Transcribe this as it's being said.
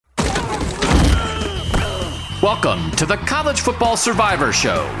Welcome to the College Football Survivor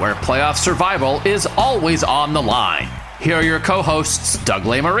Show, where playoff survival is always on the line. Here are your co-hosts, Doug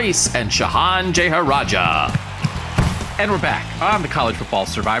Lesmerises and Shahan Jeharaja. And we're back on the College Football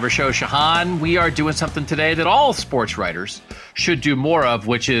Survivor Show. Shahan, we are doing something today that all sports writers should do more of,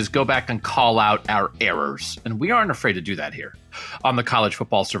 which is go back and call out our errors. And we aren't afraid to do that here on the College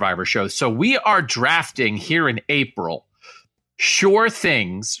Football Survivor Show. So we are drafting here in April sure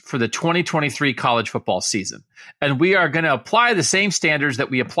things for the 2023 college football season. And we are going to apply the same standards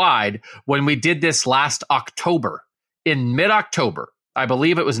that we applied when we did this last October. In mid-October, I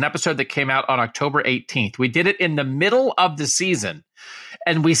believe it was an episode that came out on October 18th. We did it in the middle of the season,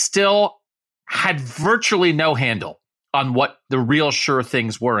 and we still had virtually no handle on what the real sure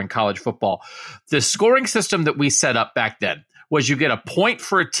things were in college football. The scoring system that we set up back then was you get a point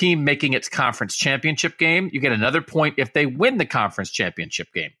for a team making its conference championship game. You get another point if they win the conference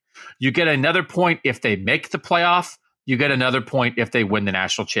championship game. You get another point if they make the playoff. You get another point if they win the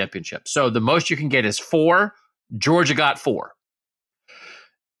national championship. So the most you can get is 4. Georgia got 4.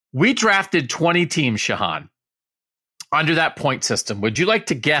 We drafted 20 teams, Shahan, under that point system. Would you like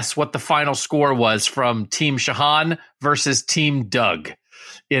to guess what the final score was from Team Shahan versus Team Doug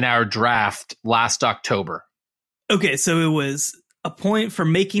in our draft last October? Okay, so it was a point for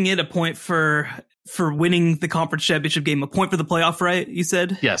making it, a point for winning the conference championship game, a point for the playoff, right? You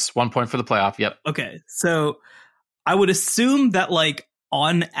said? Yes, 1 point for the playoff, yep. Okay, so I would assume that, like,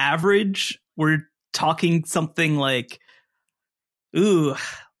 on average, we're talking something like,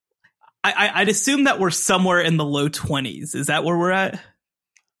 I'd assume that we're somewhere in the low 20s. Is that where we're at?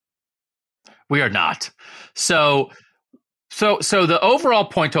 We are not. So the overall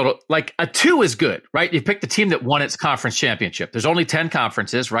point total, like a 2 is good, right? You pick the team that won its conference championship. There's only 10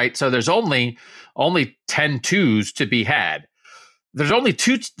 conferences, right? So there's only 10 2s to be had. There's only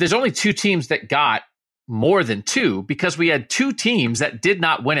two teams that got more than 2 because we had 2 teams that did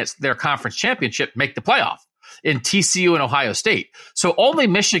not win their conference championship make the playoff in TCU and Ohio State. So only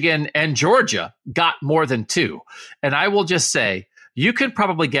Michigan and Georgia got more than 2. And I will just say, you could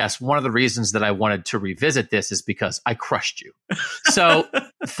probably guess one of the reasons that I wanted to revisit this is because I crushed you. So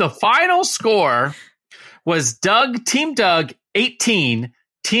the final score was Team Doug 18,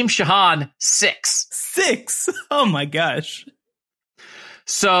 Team Shahan 6. 6? Oh my gosh.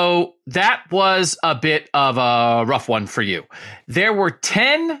 So that was a bit of a rough one for you. There were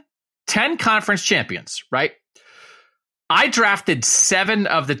 10 conference champions, right? I drafted 7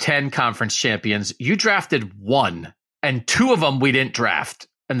 of the 10 conference champions. You drafted 1. And 2 of them we didn't draft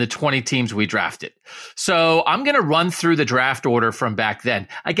in the 20 teams we drafted. So I'm going to run through the draft order from back then.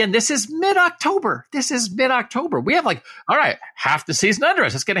 Again, this is mid-October. We have all right, half the season under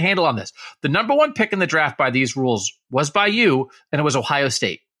us. Let's get a handle on this. The number 1 pick in the draft by these rules was by you, and it was Ohio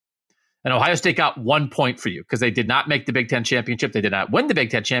State. And Ohio State got 1 point for you because they did not make the Big Ten championship. They did not win the Big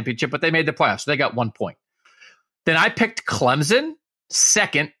Ten championship, but they made the playoffs. So they got 1 point. Then I picked Clemson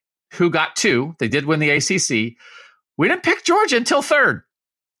second, who got 2. They did win the ACC. We didn't pick Georgia until 3rd.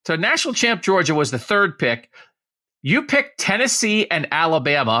 So national champ Georgia was the 3rd pick. You picked Tennessee and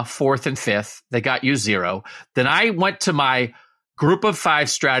Alabama 4th and 5th. They got you 0. Then I went to my group of 5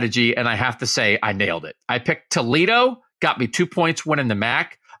 strategy, and I have to say I nailed it. I picked Toledo, got me 2 points winning the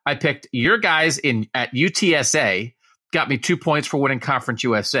MAC. I picked your guys at UTSA, got me 2 points for winning Conference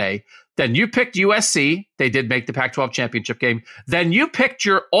USA. Then you picked USC. They did make the Pac-12 championship game. Then you picked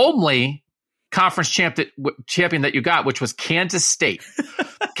your only conference champion that you got, which was Kansas State.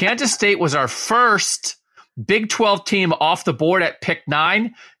 Kansas State was our first Big 12 team off the board at pick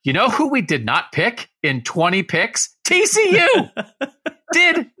 9. You know who we did not pick in 20 picks? TCU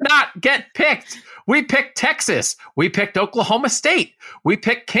did not get picked. We picked Texas. We picked Oklahoma State. We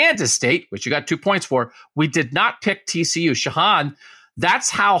picked Kansas State, which you got 2 points for. We did not pick TCU. Shahan, that's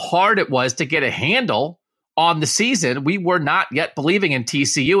how hard it was to get a handle on the season. We were not yet believing in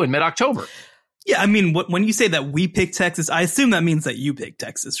TCU in mid-October. Yeah, I mean, when you say that we picked Texas, I assume that means that you picked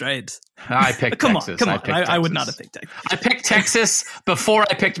Texas, right? I picked Texas. Come on. I would not have picked Texas. I picked Texas before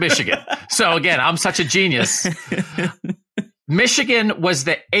I picked Michigan. So again, I'm such a genius. Michigan was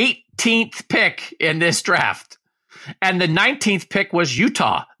the 18th pick in this draft. And the 19th pick was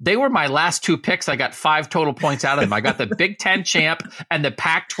Utah. They were my last 2 picks. I got 5 total points out of them. I got the Big Ten champ and the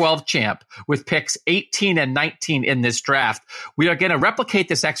Pac-12 champ with picks 18 and 19 in this draft. We are going to replicate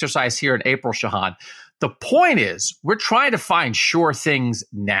this exercise here in April, Shahan. The point is, we're trying to find sure things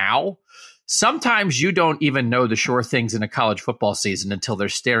now. Sometimes you don't even know the sure things in a college football season until they're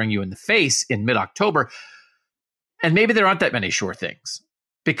staring you in the face in mid-October. And maybe there aren't that many sure things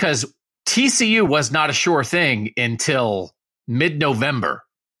because TCU was not a sure thing until mid-November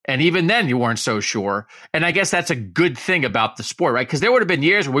And even then, you weren't so sure. And I guess that's a good thing about the sport, right? Because there would have been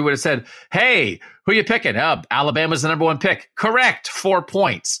years where we would have said, hey, who are you picking? Alabama's the number one pick. Correct. 4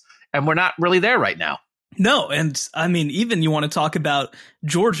 points. And we're not really there right now. No, and I mean, even you want to talk about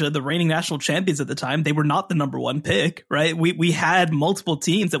Georgia, the reigning national champions at the time, they were not the number one pick, right? We had multiple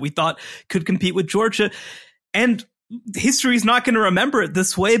teams that we thought could compete with Georgia, and history is not going to remember it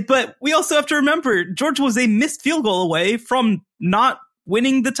this way, but we also have to remember Georgia was a missed field goal away from not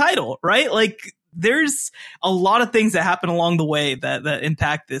winning the title, right? Like, there's a lot of things that happen along the way that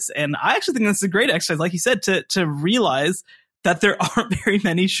impact this, and I actually think that's a great exercise, like you said, to realize that there aren't very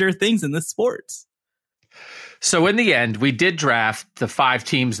many sure things in this sport. So in the end, we did draft the 5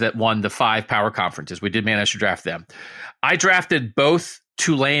 teams that won the 5 power conferences. We did manage to draft them. I drafted both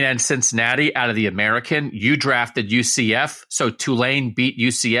Tulane and Cincinnati out of the American. You drafted UCF. So Tulane beat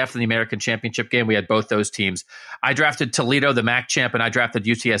UCF in the American Championship game. We had both those teams. I drafted Toledo, the MAC champ, and I drafted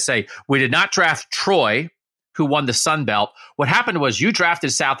UTSA. We did not draft Troy, who won the Sun Belt. What happened was you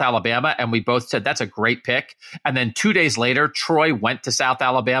drafted South Alabama, and we both said that's a great pick. And then 2 days later, Troy went to South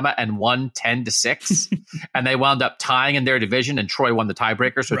Alabama and won 10-6, and they wound up tying in their division, and Troy won the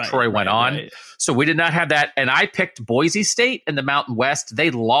tiebreaker, so Troy went on. Right. So we did not have that. And I picked Boise State in the Mountain West. They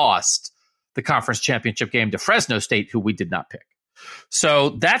lost the conference championship game to Fresno State, who we did not pick. So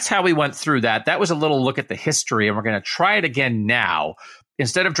that's how we went through that. That was a little look at the history, and we're going to try it again now.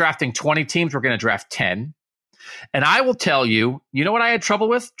 Instead of drafting 20 teams, we're going to draft 10. And I will tell you, you know what I had trouble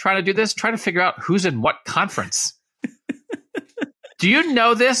with trying to do this? Trying to figure out who's in what conference. Do you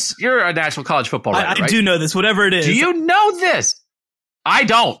know this? You're a national college football writer, I right? do know this, whatever it is. Do you know this? I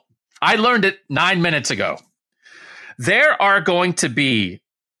don't. I learned it 9 minutes ago. There are going to be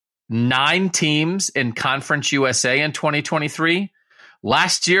 9 teams in Conference USA in 2023.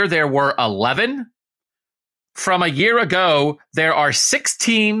 Last year, there were 11. From a year ago, there are 6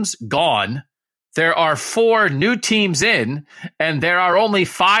 teams gone. There are 4 new teams in, and there are only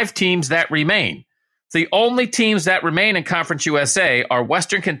 5 teams that remain. The only teams that remain in Conference USA are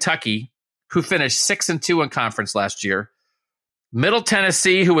Western Kentucky, who finished 6-2 in conference last year, Middle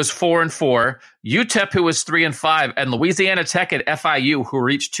Tennessee, who was 4-4, UTEP, who was 3-5, and Louisiana Tech and FIU, who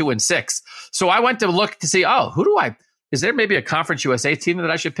reached 2-6. So I went to look to see, is there maybe a Conference USA team that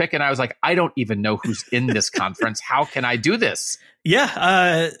I should pick? And I was like, I don't even know who's in this conference. How can I do this?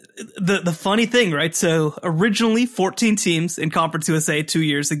 Yeah, the funny thing, right? So originally 14 teams in Conference USA 2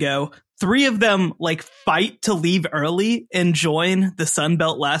 years ago. 3 of them fight to leave early and join the Sun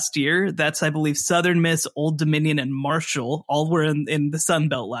Belt last year. That's, I believe, Southern Miss, Old Dominion, and Marshall. All were in the Sun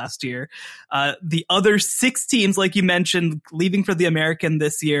Belt last year. The other 6 teams, like you mentioned, leaving for the American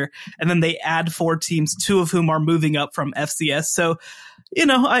this year, and then they add 4 teams, 2 of whom are moving up from FCS. So,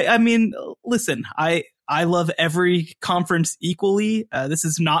 I mean, listen, I love every conference equally. This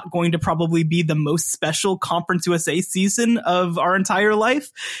is not going to probably be the most special Conference USA season of our entire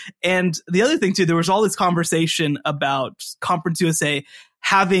life. And the other thing, too, there was all this conversation about Conference USA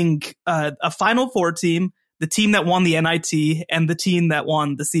having a Final Four team, the team that won the NIT, and the team that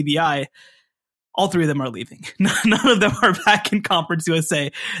won the CBI. All 3 of them are leaving. None of them are back in Conference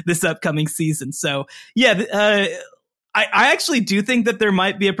USA this upcoming season. So, yeah, I actually do think that there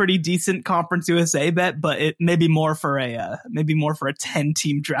might be a pretty decent Conference USA bet, but it may be more for a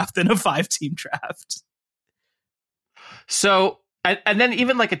 10-team draft than a 5-team draft. So, and then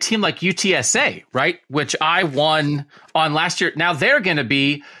even like a team like UTSA, right, which I won on last year. Now they're going to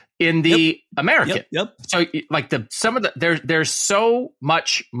be in the American. Yep. So there's so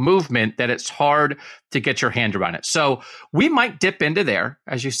much movement that it's hard to get your hand around it. So we might dip into there,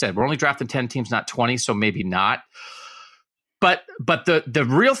 as you said. We're only drafting 10 teams, not 20, so maybe not. But the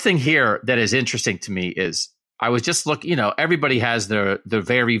real thing here that is interesting to me is I was just looking, everybody has the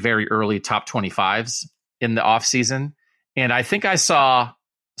very, very early top 25s in the offseason. And I think I saw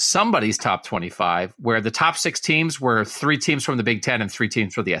somebody's top 25 where the top 6 teams were 3 teams from the Big Ten and 3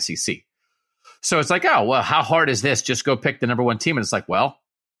 teams from the SEC. So it's like, oh, well, how hard is this? Just go pick the number 1 team. And it's like, well,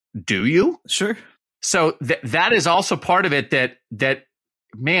 do you? Sure. So that is also part of it that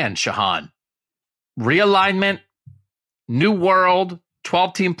man, Shahan, realignment, new world,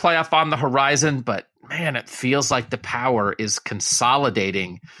 12-team playoff on the horizon, but man, it feels like the power is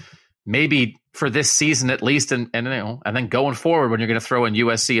consolidating, maybe for this season at least, and then going forward when you're going to throw in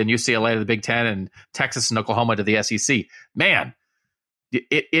USC and UCLA to the Big Ten and Texas and Oklahoma to the SEC. Man,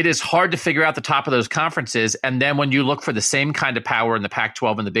 it is hard to figure out the top of those conferences, and then when you look for the same kind of power in the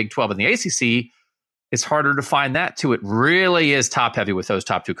Pac-12 and the Big 12 and the ACC, it's harder to find that too. It really is top heavy with those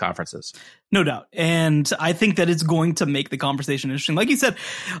top 2 conferences. No doubt. And I think that it's going to make the conversation interesting. Like you said,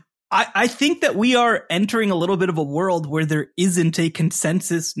 I think that we are entering a little bit of a world where there isn't a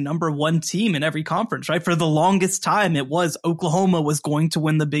consensus number one team in every conference, right? For the longest time, it was Oklahoma was going to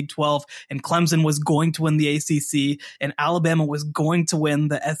win the Big 12 and Clemson was going to win the ACC and Alabama was going to win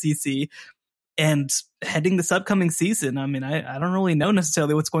the SEC. And heading this upcoming season, I mean, I don't really know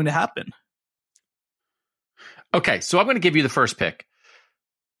necessarily what's going to happen. Okay, so I'm going to give you the first pick.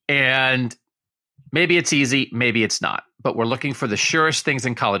 And maybe it's easy, maybe it's not. But we're looking for the surest things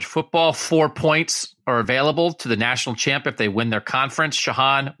in college football. 4 points are available to the national champ if they win their conference.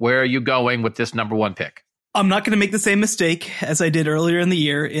 Shahan, where are you going with this number one pick? I'm not going to make the same mistake as I did earlier in the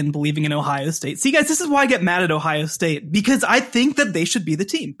year in believing in Ohio State. See, guys, this is why I get mad at Ohio State, because I think that they should be the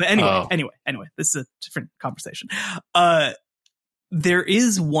team. But anyway, this is a different conversation. There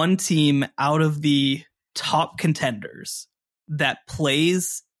is one team out of the top contenders that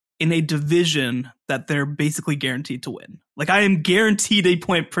plays in a division that they're basically guaranteed to win. Like, I am guaranteed a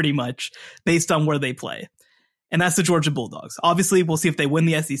point pretty much based on where they play. And that's the Georgia Bulldogs. Obviously, we'll see if they win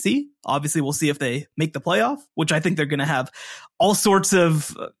the SEC. Obviously, we'll see if they make the playoff, which I think they're going to have all sorts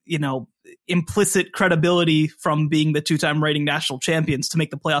of, implicit credibility from being the two-time reigning national champions to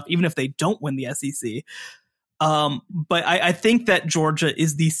make the playoff, even if they don't win the SEC. But I think that Georgia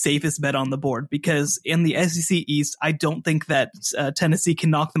is the safest bet on the board because in the SEC East, I don't think that Tennessee can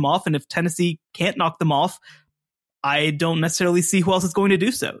knock them off. And if Tennessee can't knock them off, I don't necessarily see who else is going to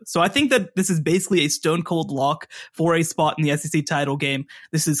do so. So I think that this is basically a stone cold lock for a spot in the SEC title game.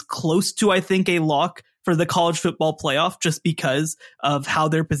 This is close to, I think, a lock for the college football playoff just because of how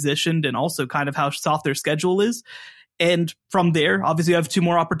they're positioned and also kind of how soft their schedule is. And from there, obviously, you have 2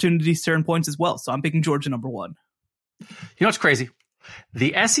 more opportunities to earn points as well. So I'm picking Georgia number 1. You know what's crazy?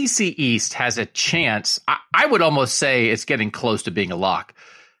 The SEC East has a chance. I would almost say it's getting close to being a lock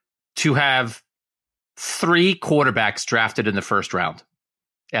to have 3 quarterbacks drafted in the first round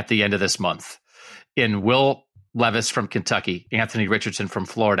at the end of this month in Will Levis from Kentucky, Anthony Richardson from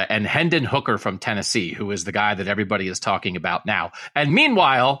Florida, and Hendon Hooker from Tennessee, who is the guy that everybody is talking about now. And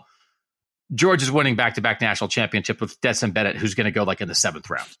meanwhile, Georgia's winning back-to-back national championship with Stetson Bennett, who's going to go like in the 7th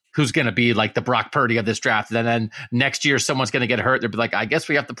round, who's going to be like the Brock Purdy of this draft. And then next year, someone's going to get hurt. They'll be like, I guess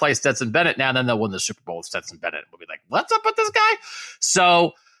we have to play Stetson Bennett now. And then they'll win the Super Bowl with Stetson Bennett. We'll be like, what's up with this guy?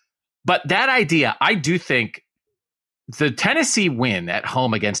 So, but that idea, I do think the Tennessee win at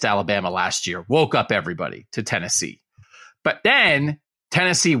home against Alabama last year woke up everybody to Tennessee. But then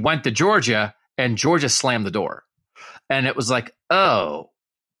Tennessee went to Georgia and Georgia slammed the door. And it was like, oh.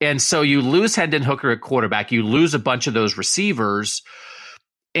 And so you lose Hendon Hooker at quarterback. You lose a bunch of those receivers.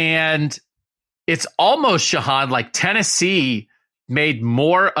 And it's almost, Shahan, like Tennessee made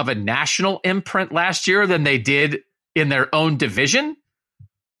more of a national imprint last year than they did in their own division.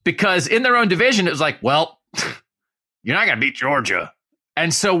 Because in their own division, it was like, well, you're not going to beat Georgia.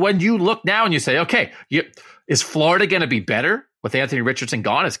 And so when you look now and you say, okay, is Florida going to be better with Anthony Richardson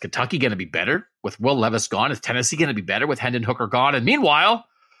gone? Is Kentucky going to be better with Will Levis gone? Is Tennessee going to be better with Hendon Hooker gone? And meanwhile,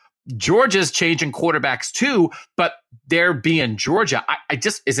 Georgia's changing quarterbacks too, but they're being Georgia. I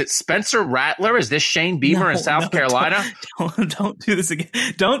just, is it Spencer Rattler? Is this Shane Beamer in South Carolina? Don't do this again.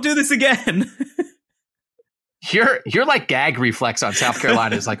 Don't do this again. You're like gag reflex on South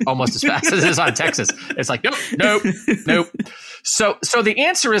Carolina is like almost as fast as it is on Texas. It's like, nope. So the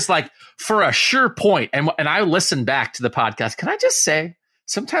answer is like for a sure point. And I listen back to the podcast. Can I just say,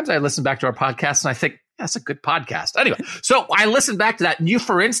 sometimes I listen back to our podcast and I think, that's a good podcast. Anyway, so I listened back to that. And you,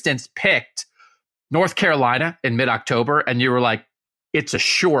 for instance, picked North Carolina in mid-October, and you were like, it's a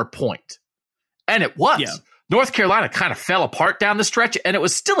sure point. And it was. Yeah. North Carolina kind of fell apart down the stretch, and it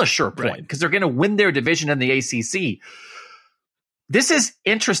was still a sure point because they're going to win their division in the ACC. This is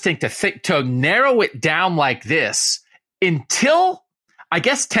interesting to narrow it down like this until, I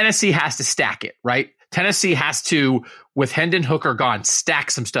guess, Tennessee has to stack it, right? Tennessee has to, with Hendon Hooker gone, stack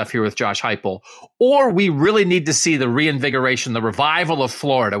some stuff here with Josh Heupel, or we really need to see the reinvigoration, the revival of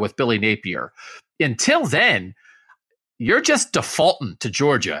Florida with Billy Napier. Until then, you're just defaulting to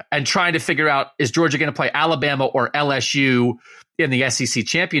Georgia and trying to figure out, is Georgia going to play Alabama or LSU in the SEC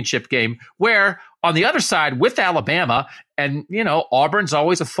championship game, where on the other side with Alabama, and, Auburn's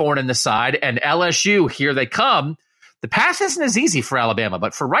always a thorn in the side, and LSU, here they come. The path isn't as easy for Alabama,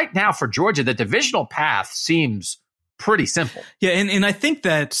 but for right now, for Georgia, the divisional path seems pretty simple. Yeah, and I think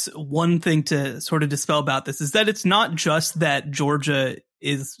that one thing to sort of dispel about this is that it's not just that Georgia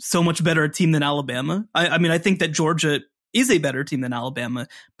is so much better a team than Alabama. I mean, I think that Georgia is a better team than Alabama,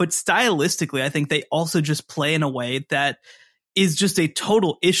 but stylistically, I think they also just play in a way that is just a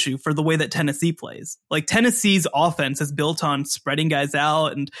total issue for the way that Tennessee plays. Like Tennessee's offense is built on spreading guys out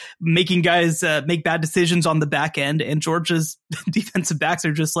and making guys make bad decisions on the back end. And Georgia's defensive backs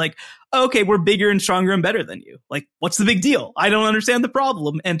are just like, okay, we're bigger and stronger and better than you. Like, what's the big deal? I don't understand the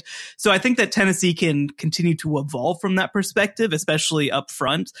problem. And so I think that Tennessee can continue to evolve from that perspective, especially up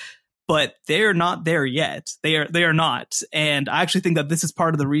front. But they're not there yet. They are not. And I actually think that this is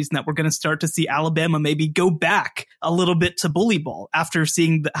part of the reason that we're going to start to see Alabama maybe go back a little bit to bully ball after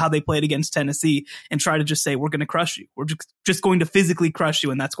seeing how they played against Tennessee and try to just say, we're going to crush you. We're just going to physically crush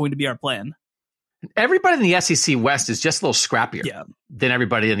you. And that's going to be our plan. Everybody in the SEC West is just a little scrappier than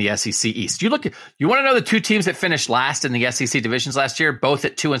everybody in the SEC East. You want to know the two teams that finished last in the SEC divisions last year, both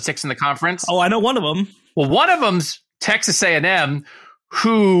at 2-6 in the conference? Oh, I know one of them. Well, one of them's Texas A&M,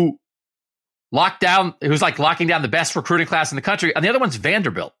 who's locking down the best recruiting class in the country. And the other one's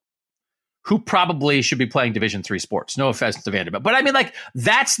Vanderbilt, who probably should be playing Division III sports. No offense to Vanderbilt. But I mean, like,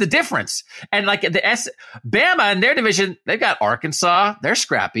 that's the difference. And like Bama in their division, they've got Arkansas. They're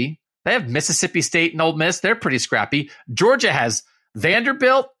scrappy. They have Mississippi State and Ole Miss. They're pretty scrappy. Georgia has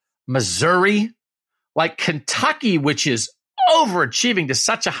Vanderbilt, Missouri, like Kentucky, which is overachieving to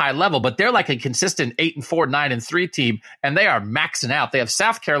such a high level, but they're like a consistent 8-4, 9-3 team, and they are maxing out. They have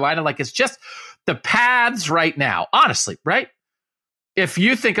South Carolina. Like, it's just the paths right now, honestly, right? If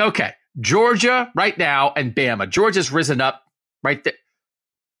you think, okay, Georgia right now and Bama, Georgia's risen up right there,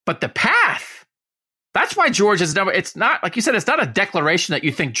 but the path, that's why Georgia's number. It's not, like you said, it's not a declaration that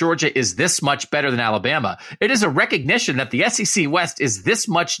you think Georgia is this much better than Alabama. It is a recognition that the SEC West is this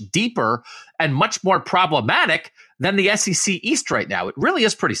much deeper and much more problematic than the SEC East right now. It really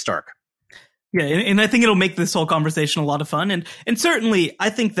is pretty stark. Yeah, and I think it'll make this whole conversation a lot of fun. And certainly, I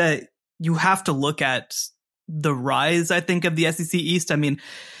think that you have to look at the rise, I think, of the SEC East. I mean,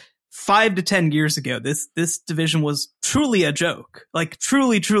 5 to 10 years ago, this division was truly a joke, like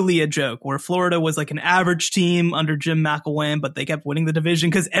truly a joke, where Florida was like an average team under Jim McElwain, but they kept winning the division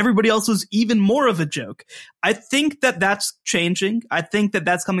because everybody else was even more of a joke. I think that that's changing. I think that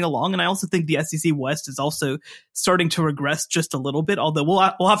that's coming along. And I also think the SEC West is also starting to regress just a little bit, although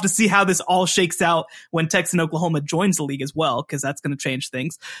we'll have to see how this all shakes out when Texas and Oklahoma joins the league as well, because that's going to change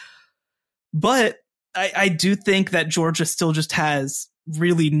things. But I do think that Georgia still just has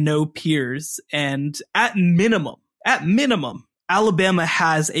really no peers. And at minimum, Alabama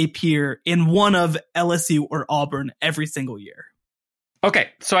has a peer in one of LSU or Auburn every single year. Okay,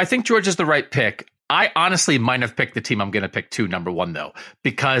 so I think Georgia's the right pick. I honestly might have picked the team I'm going to pick too, number one, though,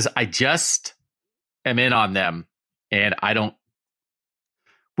 because I just am in on them. And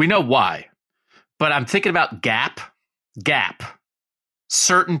we know why, but I'm thinking about gap,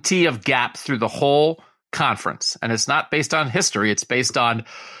 certainty of gap through the whole conference. And it's not based on history. It's based on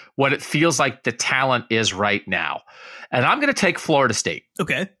what it feels like the talent is right now. And I'm going to take Florida State.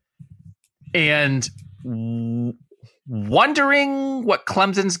 Okay. And wondering what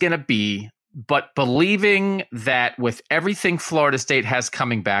Clemson's going to be, but believing that with everything Florida State has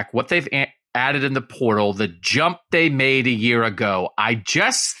coming back, what they've added in the portal, the jump they made a year ago, I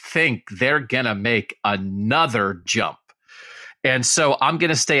just think they're going to make another jump. And so I'm going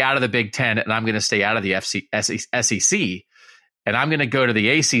to stay out of the Big Ten, and I'm going to stay out of the SEC, and I'm going to go to the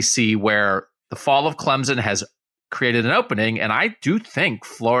ACC, where the fall of Clemson has created an opening, and I do think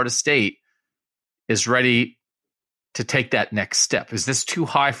Florida State is ready to take that next step. Is this too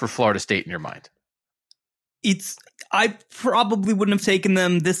high for Florida State in your mind? I probably wouldn't have taken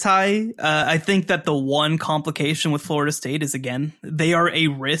them this high. I think that the one complication with Florida State is, again, they are a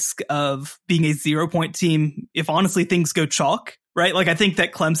risk of being a 0-point team if honestly things go chalk, right? Like, I think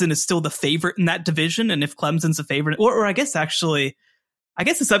that Clemson is still the favorite in that division. And if Clemson's a favorite, or I guess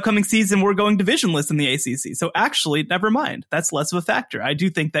this upcoming season we're going divisionless in the ACC. So actually, never mind. That's less of a factor. I do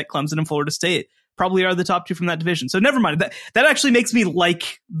think that Clemson and Florida State probably are the top two from that division. So never mind. That actually makes me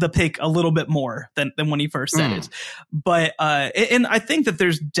like the pick a little bit more than when he first said it. But and I think that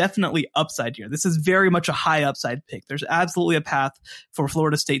there's definitely upside here. This is very much a high upside pick. There's absolutely a path for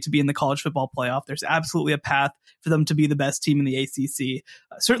Florida State to be in the college football playoff. There's absolutely a path for them to be the best team in the ACC.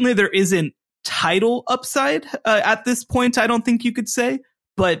 Certainly there isn't title upside at this point, I don't think you could say.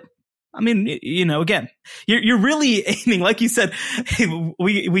 But I mean, you know, again, you're really aiming, like you said, hey,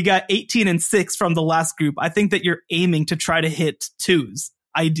 we got 18-6 from the last group. I think that you're aiming to try to hit twos,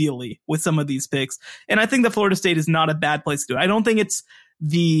 ideally, with some of these picks. And I think that Florida State is not a bad place to do it. I don't think it's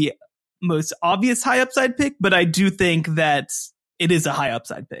the most obvious high upside pick, but I do think that it is a high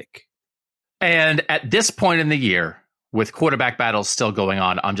upside pick. And at this point in the year, with quarterback battles still going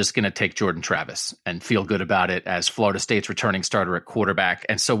on, I'm just going to take Jordan Travis and feel good about it as Florida State's returning starter at quarterback.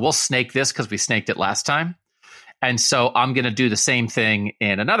 And so we'll snake this because we snaked it last time. And so I'm going to do the same thing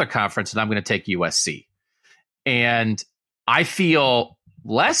in another conference, and I'm going to take USC. And I feel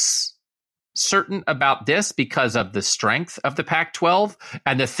less certain about this because of the strength of the Pac-12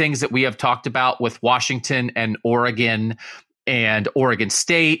 and the things that we have talked about with Washington and Oregon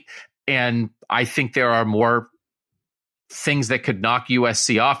State. And I think there are more things that could knock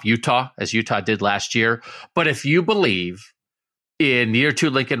USC off, Utah, as Utah did last year. But if you believe in year 2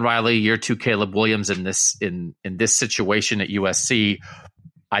 Lincoln Riley, year 2 Caleb Williams in this situation at USC,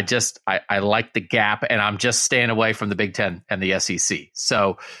 I like the gap, and I'm just staying away from the Big Ten and the SEC.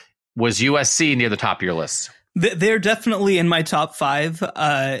 So was USC near the top of your list? They're definitely in my top 5.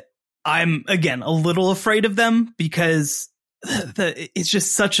 I'm, again, a little afraid of them because it's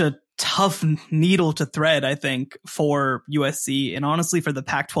just such a tough needle to thread, I think, for USC and honestly for the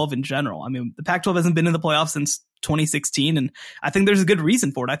Pac-12 in general. I mean, the Pac-12 hasn't been in the playoffs since 2016, and I think there's a good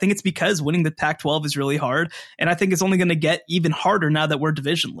reason for it. I think it's because winning the Pac-12 is really hard, and I think it's only going to get even harder now that we're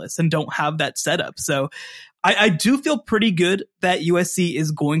divisionless and don't have that setup. So I do feel pretty good that USC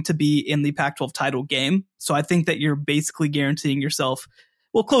is going to be in the Pac-12 title game. So I think that you're basically guaranteeing yourself,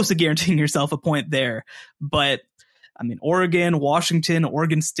 well, close to guaranteeing yourself a point there. But I mean, Oregon, Washington,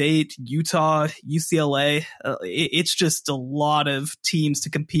 Oregon State, Utah, UCLA, it's just a lot of teams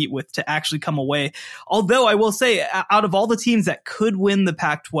to compete with to actually come away. Although I will say, out of all the teams that could win the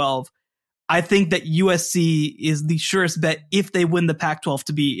Pac-12, I think that USC is the surest bet if they win the Pac-12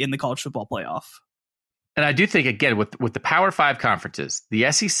 to be in the college football playoff. And I do think, again, with the Power 5 conferences,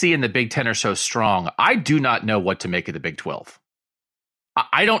 the SEC and the Big Ten are so strong. I do not know what to make of the Big 12.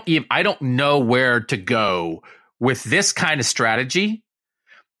 I don't know where to go with this kind of strategy.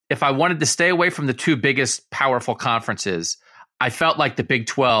 If I wanted to stay away from the 2 biggest powerful conferences, I felt like the Big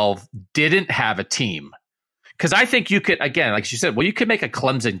 12 didn't have a team. Because I think you could, again, like you said, well, you could make a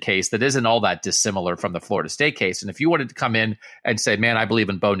Clemson case that isn't all that dissimilar from the Florida State case. And if you wanted to come in and say, man, I believe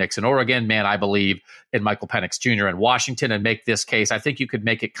in Bo Nix in Oregon, man, I believe in Michael Penix Jr. in Washington, and make this case, I think you could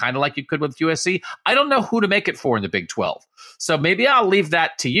make it kind of like you could with USC. I don't know who to make it for in the Big 12. So maybe I'll leave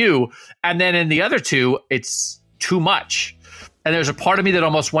that to you. And then in the other 2, it's too much. And there's a part of me that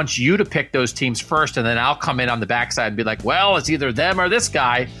almost wants you to pick those teams first, and then I'll come in on the backside and be like, well, it's either them or this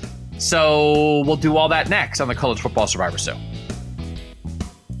guy. So we'll do all that next on the College Football Survivor Show.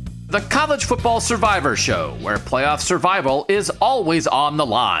 The College Football Survivor Show, where playoff survival is always on the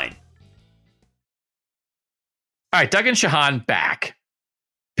line. All right, Doug and Shahan back.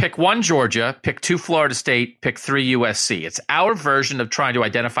 Pick 1 Georgia, pick 2 Florida State, pick 3 USC. It's our version of trying to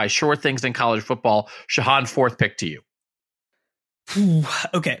identify sure things in college football. Shahan, 4th pick to you.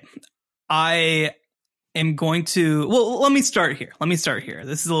 Okay. I am going to, well, let me start here.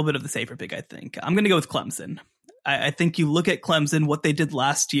 This is a little bit of the safer pick, I think. I'm going to go with Clemson. I think you look at Clemson, what they did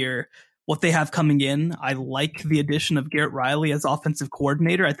last year, what they have coming in. I like the addition of Garrett Riley as offensive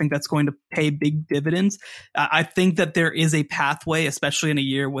coordinator. I think that's going to pay big dividends. I think that there is a pathway, especially in a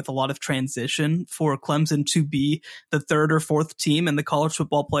year with a lot of transition, for Clemson to be the 3rd or 4th team in the college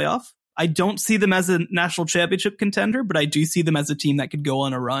football playoff. I don't see them as a national championship contender, but I do see them as a team that could go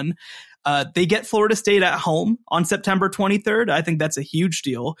on a run. They get Florida State at home on September 23rd. I think that's a huge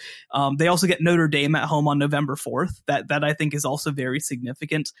deal. They also get Notre Dame at home on November 4th. That I think is also very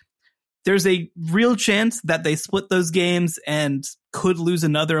significant. There's a real chance that they split those games and could lose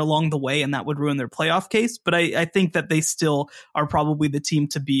another along the way, and that would ruin their playoff case. But I think that they still are probably the team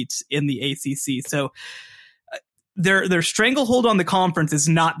to beat in the ACC. So their stranglehold on the conference is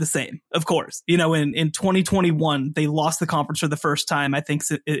not the same, of course. You know, in 2021, they lost the conference for the first time. I think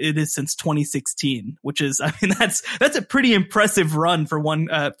it is since 2016, which is, I mean, that's a pretty impressive run for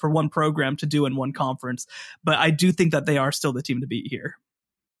one program to do in one conference. But I do think that they are still the team to beat here.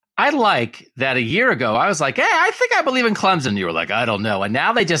 I like that a year ago, I was like, hey, I think I believe in Clemson. You were like, I don't know. And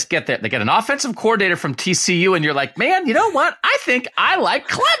now they just get that. They get an offensive coordinator from TCU, and you're like, man, you know what? I think I like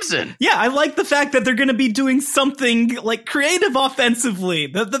Clemson. Yeah, I like the fact that they're going to be doing something like creative offensively,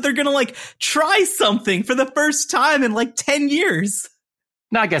 that they're going to like try something for the first time in like 10 years.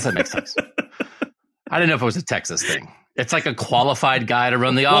 No, I guess that makes sense. I didn't know if it was a Texas thing. It's like a qualified guy to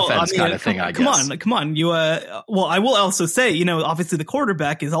run the offense kind of thing, I guess. Come on. You, well, I will also say, you know, obviously the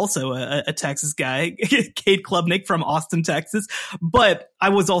quarterback is also a Texas guy, Cade Klubnik from Austin, Texas. But I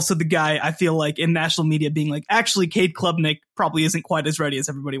was also the guy, I feel like, in national media being like, actually, Cade Klubnik probably isn't quite as ready as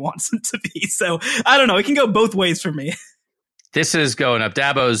everybody wants him to be. So I don't know. It can go both ways for me. This is going up.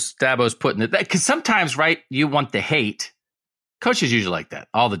 Dabo's putting it, because sometimes, right, you want the hate Coaches usually like that.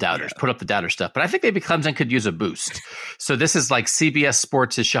 All the doubters put up the doubter stuff. But I think maybe Clemson could use a boost. So this is like CBS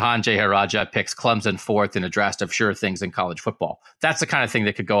Sports' Shahan Jeharaja picks Clemson fourth in a draft of sure things in college football. That's the kind of thing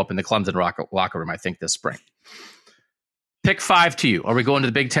that could go up in the Clemson locker room, I think, this spring. Pick 5 to you. Are we going to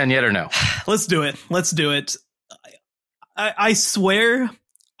the Big Ten yet or no? Let's do it. I swear,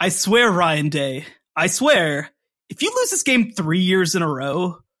 Ryan Day, I swear, if you lose this game 3 years in a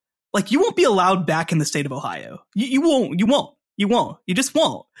row, like, you won't be allowed back in the state of Ohio. You won't. You just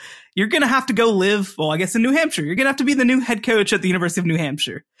won't. You're going to have to go live, well, I guess in New Hampshire. You're going to have to be the new head coach at the University of New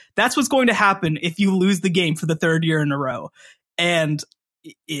Hampshire. That's what's going to happen if you lose the game for the 3rd year in a row. And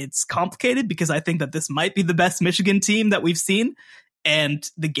it's complicated because I think that this might be the best Michigan team that we've seen. And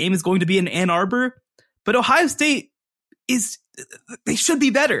the game is going to be in Ann Arbor. But Ohio State they should be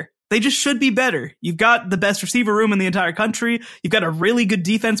better. They just should be better. You've got the best receiver room in the entire country. You've got a really good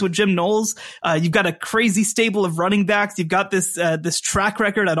defense with Jim Knowles. You've got a crazy stable of running backs. You've got this track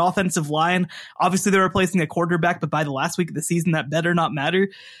record at offensive line. Obviously, they're replacing a quarterback, but by the last week of the season, that better not matter.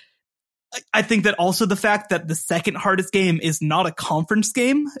 I think that also the fact that the second hardest game is not a conference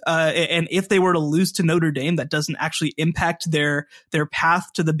game, and if they were to lose to Notre Dame, that doesn't actually impact their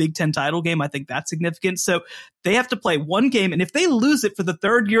path to the Big Ten title game. I think that's significant. So they have to play one game, and if they lose it for the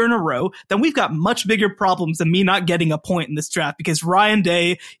 3rd year in a row, then we've got much bigger problems than me not getting a point in this draft, because Ryan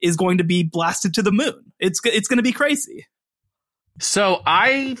Day is going to be blasted to the moon. It's going to be crazy. So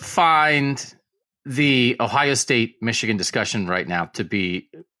I find the Ohio State-Michigan discussion right now to be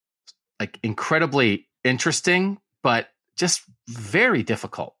like incredibly interesting, but just very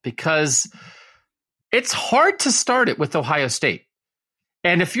difficult, because it's hard to start it with Ohio State.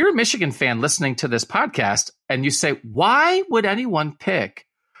 And if you're a Michigan fan listening to this podcast and you say, why would anyone pick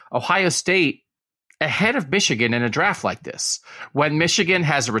Ohio State ahead of Michigan in a draft like this, when Michigan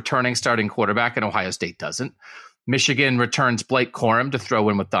has a returning starting quarterback and Ohio State doesn't? Michigan returns Blake Corum to throw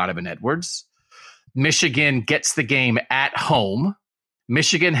in with Donovan Edwards. Michigan gets the game at home.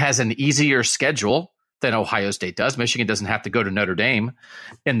 Michigan has an easier schedule than Ohio State does. Michigan doesn't have to go to Notre Dame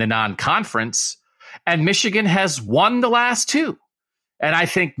in the non-conference. And Michigan has won the last 2. And I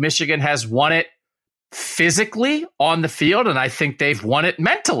think Michigan has won it physically on the field, and I think they've won it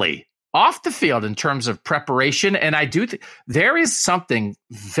mentally off the field in terms of preparation. And I do think there is something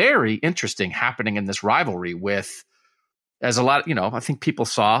very interesting happening in this rivalry with, as a lot, I think people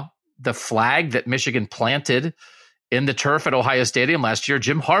saw the flag that Michigan planted in the turf at Ohio Stadium last year.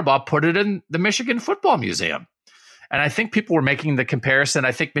 Jim Harbaugh put it in the Michigan Football Museum. And I think people were making the comparison.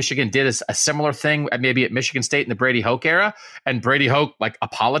 I think Michigan did a similar thing maybe at Michigan State in the Brady Hoke era. And Brady Hoke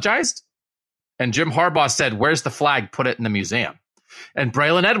apologized. And Jim Harbaugh said, where's the flag? Put it in the museum. And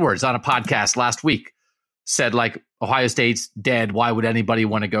Braylon Edwards on a podcast last week said, Ohio State's dead. Why would anybody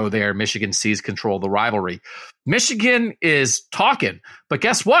want to go there? Michigan seized control of the rivalry. Michigan is talking. But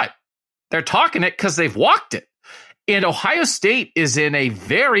guess what? They're talking it because they've walked it. And Ohio State is in a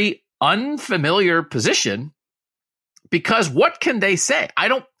very unfamiliar position, because what can they say? I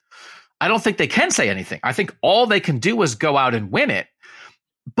don't think they can say anything. I think all they can do is go out and win it.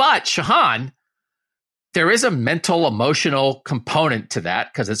 But Shahan, there is a mental, emotional component to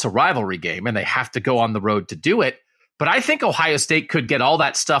that, because it's a rivalry game and they have to go on the road to do it. But I think Ohio State could get all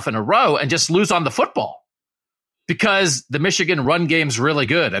that stuff in a row and just lose on the football, because the Michigan run game's really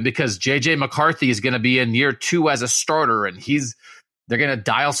good, and because J.J. McCarthy is going to be in year 2 as a starter, and they're going to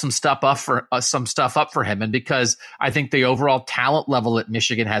dial some stuff up for him, and because I think the overall talent level at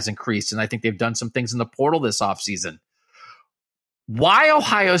Michigan has increased, and I think they've done some things in the portal this offseason. Why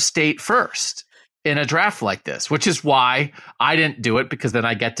Ohio State first in a draft like this? Which is why I didn't do it, because then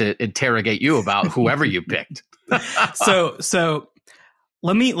I get to interrogate you about whoever you picked. So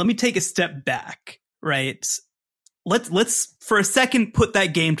let me take a step back, right? Let's for a second put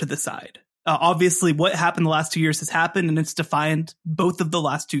that game to the side. Obviously, what happened the last 2 years has happened, and it's defined both of the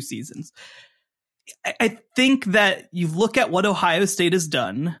last 2 seasons. I think that you look at what Ohio State has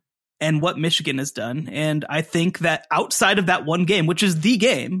done and what Michigan has done, and I think that outside of that one game, which is the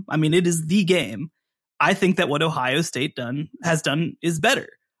game, it is the game, I think that what Ohio State has done is better.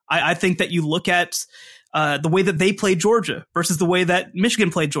 I think that you look at the way that they played Georgia versus the way that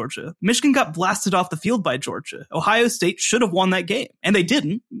Michigan played Georgia. Michigan got blasted off the field by Georgia. Ohio State should have won that game, and they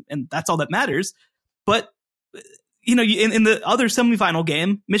didn't, and that's all that matters. But, in the other semifinal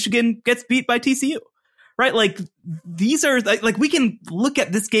game, Michigan gets beat by TCU, right? Like these are like we can look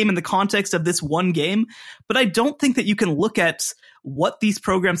at this game in the context of this one game, but I don't think that you can look at what these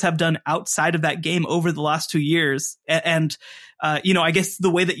programs have done outside of that game over the last 2 years. And I guess the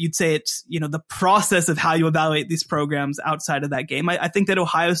way that you'd say it, the process of how you evaluate these programs outside of that game, I think that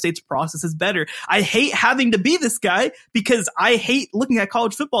Ohio State's process is better. I hate having to be this guy because I hate looking at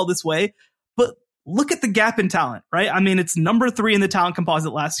college football this way, but look at the gap in talent, right? I mean, it's number 3 in the talent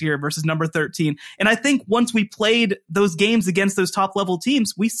composite last year versus number 13. And I think once we played those games against those top level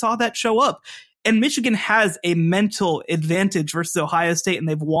teams, we saw that show up. And Michigan has a mental advantage versus Ohio State, and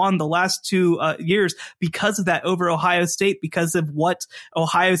they've won the last 2 years because of that over Ohio State, because of what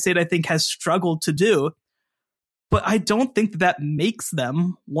Ohio State, I think, has struggled to do. But I don't think that makes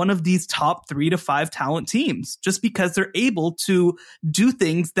them one of these top 3 to 5 talent teams just because they're able to do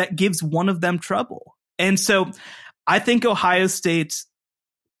things that gives one of them trouble. And so I think Ohio State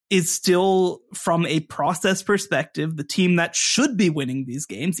is still, from a process perspective, the team that should be winning these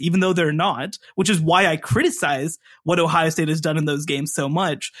games, even though they're not, which is why I criticize what Ohio State has done in those games so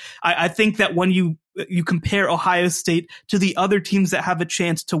much. I think that when you compare Ohio State to the other teams that have a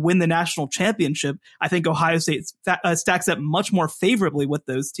chance to win the national championship, I think Ohio State stacks up much more favorably with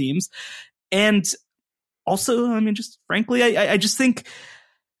those teams. And also, I mean, just frankly, I just think,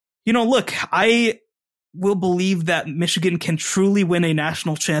 look, I will believe that Michigan can truly win a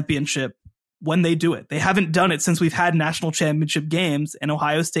national championship when they do it. They haven't done it since we've had national championship games, and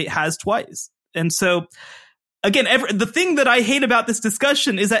Ohio State has twice. And so, again, the thing that I hate about this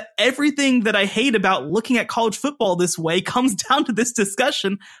discussion is that everything that I hate about looking at college football this way comes down to this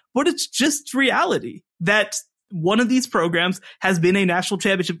discussion, but it's just reality that one of these programs has been a national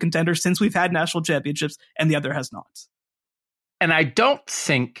championship contender since we've had national championships, and the other has not. And I don't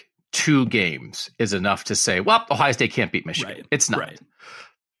think 2 games is enough to say, well, Ohio State can't beat Michigan. Right. It's not. Right.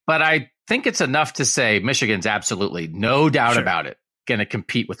 But I think it's enough to say Michigan's absolutely, no doubt about it, going to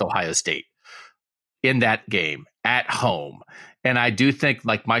compete with Ohio State in that game at home. And I do think,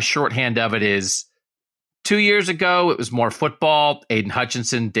 like, my shorthand of it is 2 years ago, it was more football, Aiden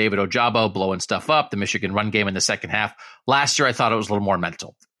Hutchinson, David Ojabo blowing stuff up, the Michigan run game in the second half. Last year, I thought it was a little more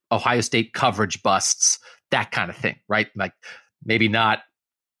mental. Ohio State coverage busts, that kind of thing, right? Like, maybe not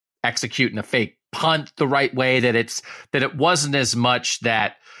executing a fake punt the right way, that it wasn't as much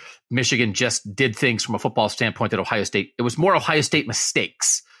that Michigan just did things from a football standpoint that Ohio State, it was more Ohio State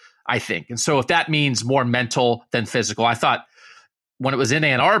mistakes, I think. And so if that means more mental than physical, I thought when it was in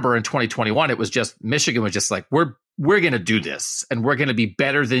Ann Arbor in 2021, it was just, Michigan was just like, we're going to do this, and we're going to be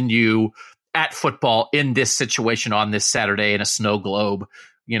better than you at football in this situation on this Saturday in a snow globe,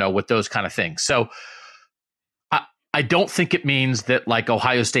 with those kind of things. So I don't think it means that, like,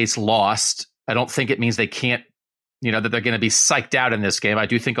 Ohio State's lost. I don't think it means they can't, that they're going to be psyched out in this game. I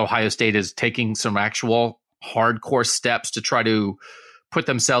do think Ohio State is taking some actual hardcore steps to try to put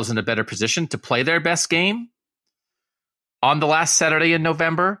themselves in a better position to play their best game on the last Saturday in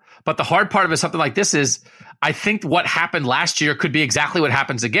November. But the hard part of it, something like this, is I think what happened last year could be exactly what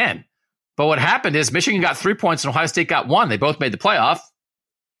happens again. But what happened is Michigan got 3 points and Ohio State got 1. They both made the playoff.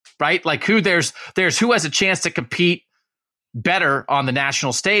 Right? Like, there's who has a chance to compete better on the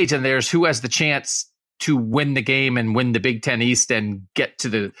national stage, and there's who has the chance to win the game and win the Big Ten East and get to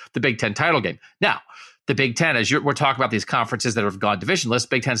the Big Ten title game. Now, the Big Ten, we're talking about these conferences that have gone divisionless,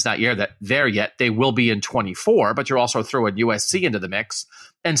 Big Ten's not there yet. They will be in 24, but you're also throwing USC into the mix.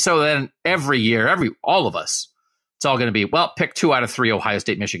 And so then every year, all of us, it's all going to be, well, pick 2 out of 3, Ohio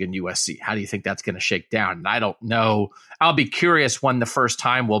State, Michigan, USC. How do you think that's going to shake down? And I don't know. I'll be curious when the first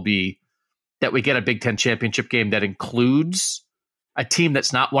time will be that we get a Big Ten championship game that includes a team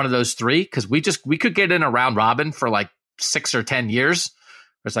that's not one of those 3, because we could get in a round robin for like 6 or 10 years.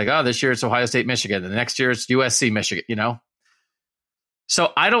 It's like, oh, this year it's Ohio State, Michigan, and the next year it's USC, Michigan.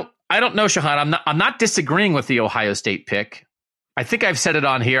 So I don't know, Shahan. I'm not disagreeing with the Ohio State pick. I think I've said it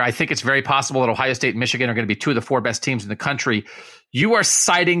on here. I think it's very possible that Ohio State and Michigan are going to be 2 of the 4 best teams in the country. You are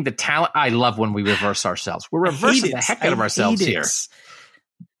citing the talent. I love when we reverse ourselves. We're reversing the heck out of ourselves here.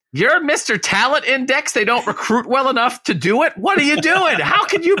 You're Mr. Talent Index. They don't recruit well enough to do it. What are you doing? How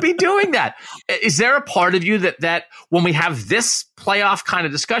can you be doing that? Is there a part of you that when we have this playoff kind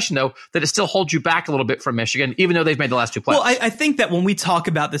of discussion, though, that it still holds you back a little bit from Michigan, even though they've made the last 2 playoffs? Well, I think that when we talk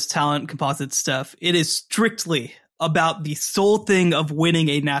about this talent composite stuff, it is strictly about the sole thing of winning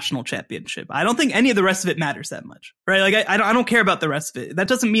a national championship. I don't think any of the rest of it matters that much, right? Like, I don't care about the rest of it. That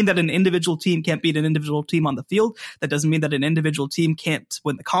doesn't mean that an individual team can't beat an individual team on the field. That doesn't mean that an individual team can't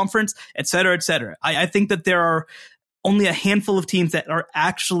win the conference, et cetera, et cetera. I think that there are only a handful of teams that are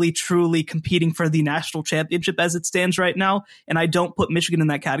actually truly competing for the national championship as it stands right now. And I don't put Michigan in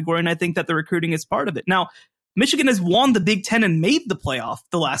that category. And I think that the recruiting is part of it. Now, Michigan has won the Big Ten and made the playoff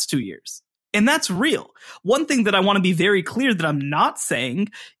the last 2 years. And that's real. One thing that I want to be very clear that I'm not saying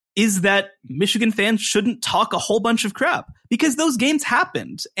is that Michigan fans shouldn't talk a whole bunch of crap, because those games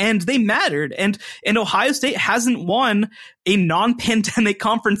happened and they mattered. And Ohio State hasn't won a non-pandemic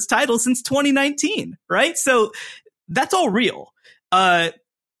conference title since 2019, right? So that's all real. I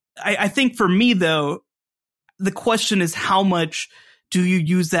think for me, though, the question is, how much do you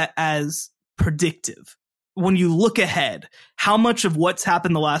use that as predictive? When you look ahead, how much of what's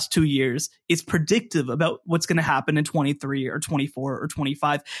happened the last 2 years is predictive about what's going to happen in 23 or 24 or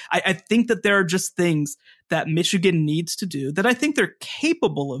 25? I think that there are just things that Michigan needs to do that I think they're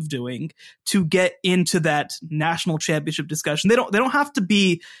capable of doing to get into that national championship discussion. They don't have to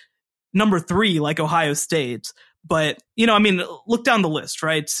be number 3 like Ohio State, but look down the list,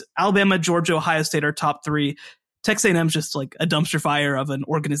 right? Alabama, Georgia, Ohio State are top 3. Texas A&M's just like a dumpster fire of an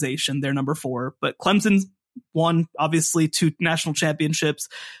organization. They're number 4, but Clemson's won, obviously, 2 national championships.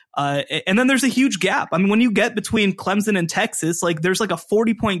 And then there's a huge gap. I mean, when you get between Clemson and Texas, like there's like a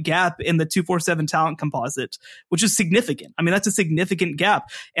 40-point gap in the 247 talent composite, which is significant. I mean, that's a significant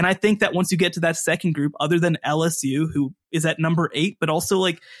gap. And I think that once you get to that second group, other than LSU, who is at number 8, but also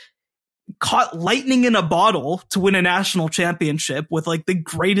like caught lightning in a bottle to win a national championship with like the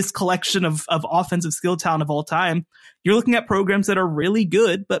greatest collection of offensive skill talent of all time, you're looking at programs that are really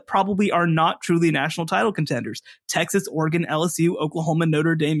good, but probably are not truly national title contenders. Texas, Oregon, LSU, Oklahoma,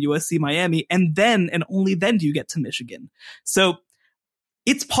 Notre Dame, USC, Miami, and then, and only then do you get to Michigan. So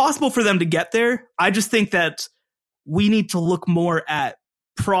it's possible for them to get there. I just think that we need to look more at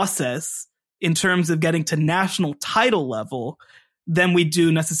process in terms of getting to national title level than we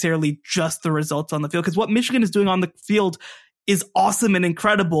do necessarily just the results on the field. Because what Michigan is doing on the field is awesome and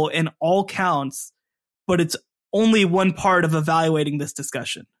incredible and all counts, but it's only one part of evaluating this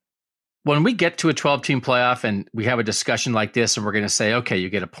discussion. When we get to a 12-team playoff and we have a discussion like this, and we're going to say, okay, you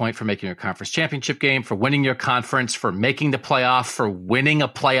get a point for making your conference championship game, for winning your conference, for making the playoff, for winning a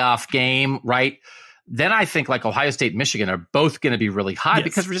playoff game, right? Then I think like Ohio State and Michigan are both going to be really high, yes,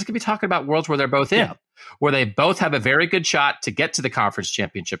 because we're just going to be talking about worlds where they're both in, where they both have a very good shot to get to the conference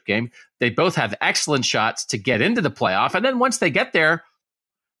championship game. They both have excellent shots to get into the playoff. And then once they get there,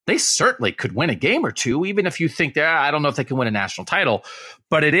 they certainly could win a game or two, even if you think I don't know if they can win a national title.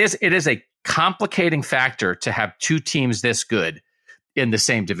 But it is a complicating factor to have 2 teams this good in the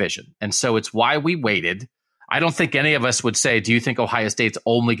same division. And so it's why we waited. I don't think any of us would say, do you think Ohio State's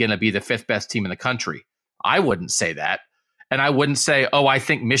only going to be the 5th best team in the country? I wouldn't say that. And I wouldn't say, oh, I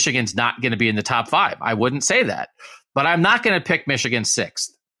think Michigan's not going to be in the top 5. I wouldn't say that. But I'm not going to pick Michigan 6th.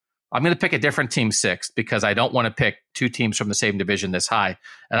 I'm going to pick a different team 6th because I don't want to pick 2 teams from the same division this high.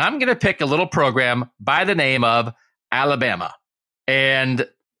 And I'm going to pick a little program by the name of Alabama. And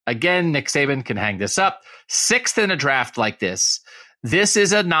again, Nick Saban can hang this up. 6th in a draft like this. This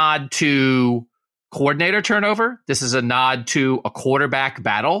is a nod to coordinator turnover. This is a nod to a quarterback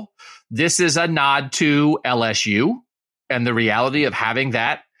battle. This is a nod to LSU and the reality of having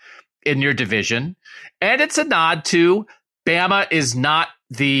that in your division. And it's a nod to Bama is not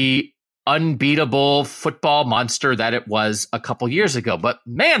the unbeatable football monster that it was a couple years ago, but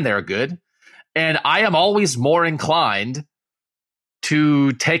man, they're good. And I am always more inclined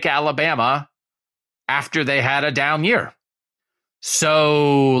to take Alabama after they had a down year.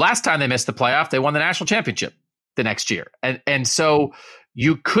 So last time they missed the playoff, they won the national championship the next year. And so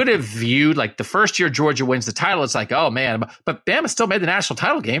you could have viewed like the first year Georgia wins the title, it's like, oh man, but Bama still made the national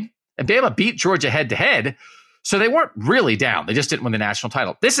title game and Bama beat Georgia head to head. So they weren't really down. They just didn't win the national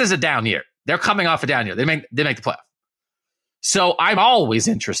title. This is a down year. They're coming off a down year. They make the playoff. So I'm always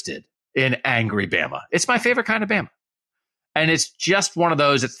interested in angry Bama. It's my favorite kind of Bama. And it's just one of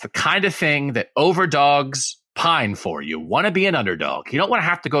those, it's the kind of thing that overdogs pine for. You want to be an underdog. You don't want to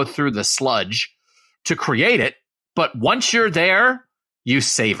have to go through the sludge to create it. But once you're there, you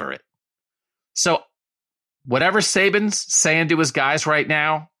savor it. So whatever Saban's saying to his guys right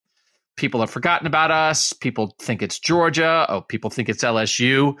now, people have forgotten about us. People think it's Georgia. Oh, people think it's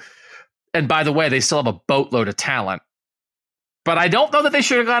LSU. And by the way, they still have a boatload of talent. But I don't know that they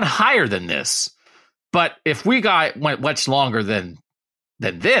should have gone higher than this. But if we went much longer than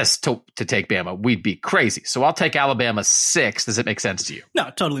this to take Bama, we'd be crazy. So I'll take Alabama 6. Does it make sense to you? No,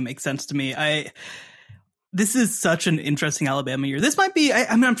 it totally makes sense to me. This is such an interesting Alabama year. This might be,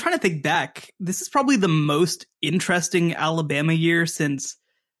 I'm trying to think back. This is probably the most interesting Alabama year since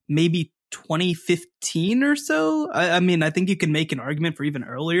maybe 2015 or so. I think you can make an argument for even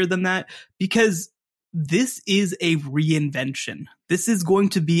earlier than that, because this is a reinvention. This is going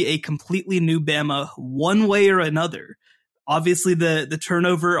to be a completely new Bama one way or another. Obviously, the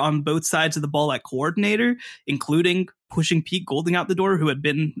turnover on both sides of the ball at coordinator, including pushing Pete Golding out the door, who had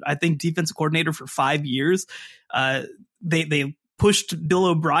been, I think, defensive coordinator for 5 years. They pushed Bill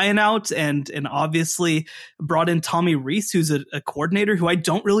O'Brien out and obviously brought in Tommy Rees, who's a coordinator who I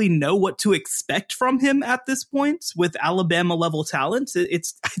don't really know what to expect from him at this point with Alabama level talent.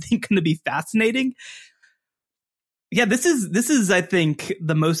 It's, I think, going to be fascinating. Yeah, this is, I think,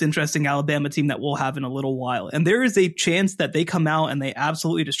 the most interesting Alabama team that we'll have in a little while. And there is a chance that they come out and they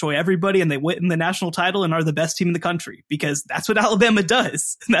absolutely destroy everybody and they win the national title and are the best team in the country, because that's what Alabama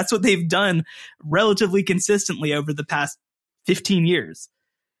does. That's what they've done relatively consistently over the past 15 years.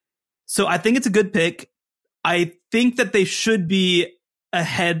 So I think it's a good pick. I think that they should be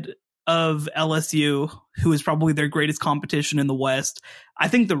ahead of LSU, who is probably their greatest competition in the West. I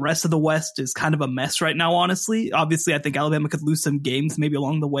think the rest of the West is kind of a mess right now, honestly. Obviously, I think Alabama could lose some games maybe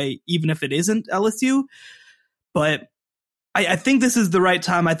along the way, even if it isn't LSU. But I think this is the right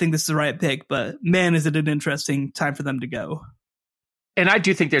time. I think this is the right pick. But man, is it an interesting time for them to go. And I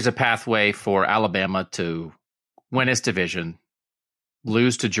do think there's a pathway for Alabama to win its division,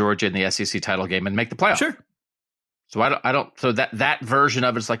 lose to Georgia in the SEC title game, and make the playoff. Sure. So I don't. So that version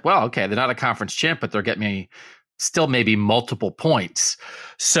of it's like, well, okay, they're not a conference champ, but they're getting me still maybe multiple points.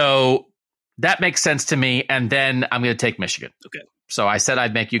 So that makes sense to me. And then I'm going to take Michigan. Okay. So I said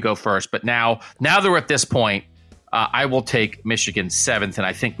I'd make you go first, but now that we're at this point, I will take Michigan 7th, and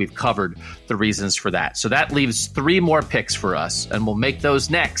I think we've covered the reasons for that. So that leaves 3 more picks for us, and we'll make those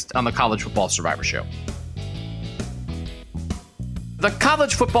next on the College Football Survivor Show. The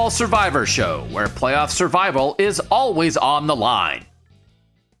College Football Survivor Show, where playoff survival is always on the line.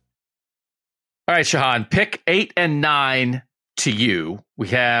 All right, Shahan, pick 8 and 9 to you. We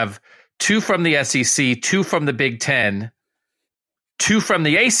have 2 from the SEC, 2 from the Big Ten, 2 from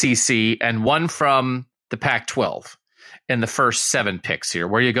the ACC, and 1 from the Pac-12 in the first 7 picks here.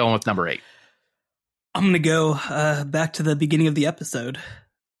 Where are you going with number 8? I'm going to go back to the beginning of the episode.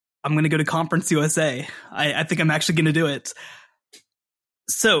 I'm going to go to Conference USA. I think I'm actually going to do it.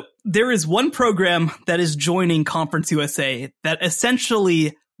 So there is one program that is joining Conference USA that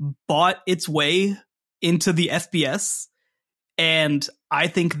essentially bought its way into the FBS. And I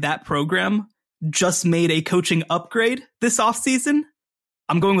think that program just made a coaching upgrade this offseason.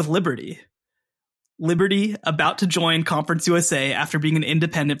 I'm going with Liberty. Liberty about to join Conference USA after being an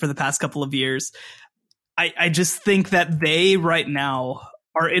independent for the past couple of years. I just think that they right now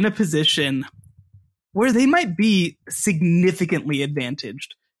are in a position where they might be significantly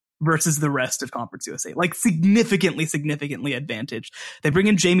advantaged versus the rest of Conference USA. Like significantly advantaged. They bring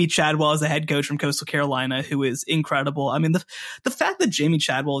in Jamie Chadwell as a head coach from Coastal Carolina, who is incredible. I mean, the fact that Jamie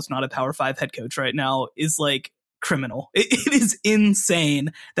Chadwell is not a Power 5 head coach right now is like criminal. It is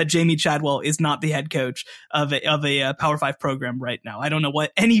insane that Jamie Chadwell is not the head coach of a Power 5 program right now. I don't know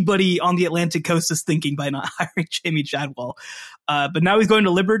what anybody on the Atlantic coast is thinking by not hiring Jamie Chadwell. But now he's going to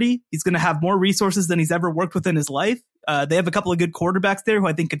Liberty. He's going to have more resources than he's ever worked with in his life. They have a couple of good quarterbacks there who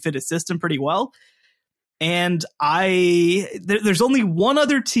I think could fit his system pretty well. And there's only one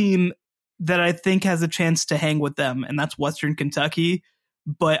other team that I think has a chance to hang with them, and that's Western Kentucky.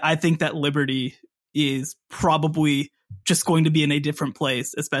 But I think that Liberty is probably just going to be in a different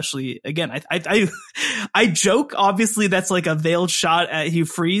place, especially again. I joke, obviously that's like a veiled shot at Hugh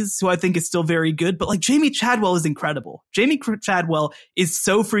Freeze, who I think is still very good, but like Jamie Chadwell is incredible. Jamie Chadwell is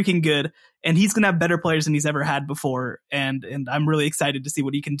so freaking good, and he's going to have better players than he's ever had before. And I'm really excited to see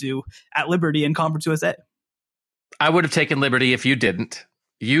what he can do at Liberty and Conference USA. I would have taken Liberty if you didn't.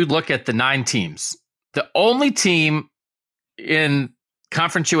 You look at the 9 teams. The only team in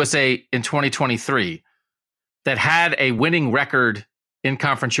Conference USA in 2023 that had a winning record in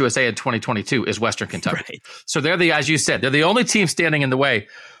Conference USA in 2022 is Western Kentucky. Right. So they're as you said, they're the only team standing in the way.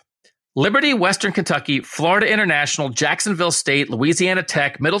 Liberty, Western Kentucky, Florida International, Jacksonville State, Louisiana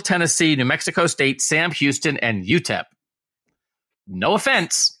Tech, Middle Tennessee, New Mexico State, Sam Houston, and UTEP. No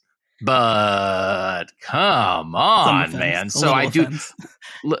offense, but come on, man. So I do.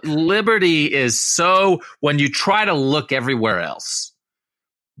 Liberty is so, when you try to look everywhere else,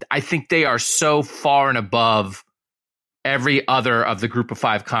 I think they are so far and above every other of the group of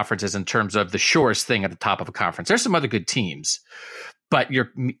 5 conferences in terms of the surest thing at the top of a conference. There's some other good teams, but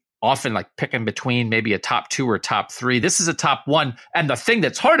you're often like picking between maybe a top 2 or top 3. This is a top 1. And the thing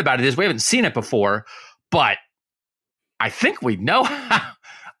that's hard about it is we haven't seen it before, but I think we know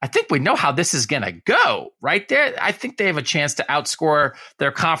how this is going to go right there. I think they have a chance to outscore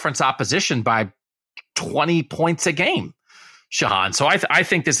their conference opposition by 20 points a game. Shahan. So I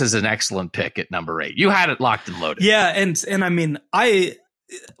think this is an excellent pick at number 8. You had it locked and loaded. Yeah, and I mean, I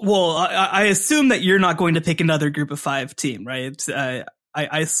assume that you're not going to pick another group of 5 team, right?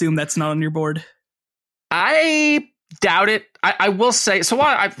 I assume that's not on your board. I doubt it. I will say, so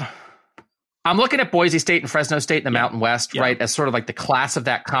I'm looking at Boise State and Fresno State in the Mountain West, right, as sort of like the class of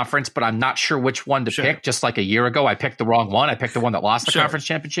that conference, but I'm not sure which one to pick. Just like a year ago, I picked the wrong one. I picked the one that lost the conference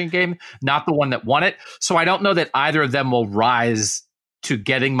championship game, not the one that won it. So I don't know that either of them will rise to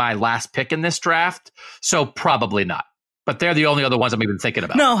getting my last pick in this draft. So probably not. But they're the only other ones I'm even thinking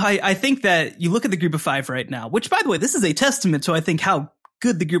about. No, I think that you look at the group of 5 right now, which, by the way, this is a testament to, I think, how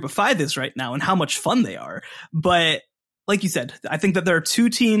good the group of 5 is right now and how much fun they are. But like you said, I think that there are 2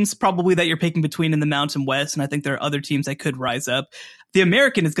 teams probably that you're picking between in the Mountain West, and I think there are other teams that could rise up. The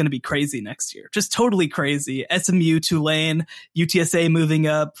American is going to be crazy next year, just totally crazy. SMU, Tulane, UTSA moving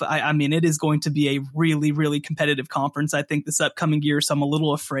up. I mean, it is going to be a really, really competitive conference, I think, this upcoming year, so I'm a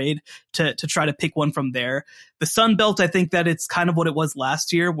little afraid to try to pick one from there. The Sun Belt, I think that it's kind of what it was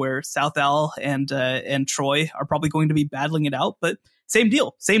last year, where South Al and Troy are probably going to be battling it out, but same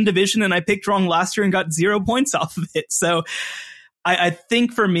deal, same division, and I picked wrong last year and got 0 points off of it. So I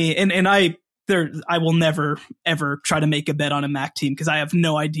think for me, and I will never ever try to make a bet on a MAC team because I have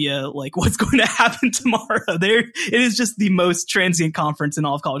no idea like what's going to happen tomorrow. It is just the most transient conference in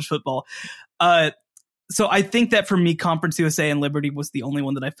all of college football. So I think that for me, Conference USA and Liberty was the only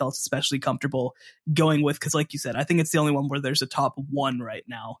one that I felt especially comfortable going with because, like you said, I think it's the only one where there's a top 1 right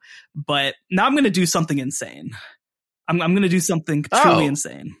now. But now I'm going to do something insane. I'm going to do something truly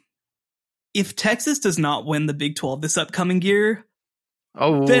insane. If Texas does not win the Big 12 this upcoming year,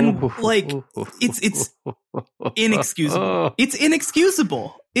 then like it's inexcusable. It's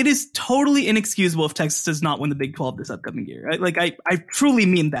inexcusable. It is totally inexcusable if Texas does not win the Big 12 this upcoming year. I truly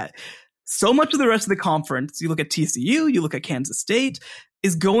mean that. So much of the rest of the conference, you look at TCU, you look at Kansas State,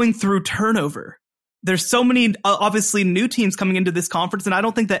 is going through turnover. There's so many, obviously, new teams coming into this conference, and I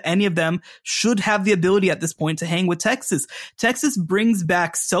don't think that any of them should have the ability at this point to hang with Texas. Texas brings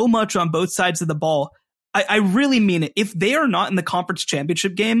back so much on both sides of the ball. I really mean it. If they are not in the conference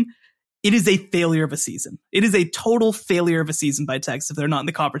championship game, it is a failure of a season. It is a total failure of a season by Texas if they're not in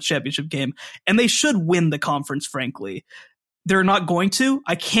the conference championship game, and they should win the conference, frankly. They're not going to.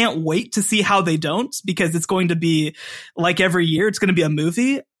 I can't wait to see how they don't, because it's going to be like every year. It's going to be a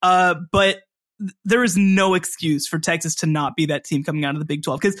movie. But there is no excuse for Texas to not be that team coming out of the Big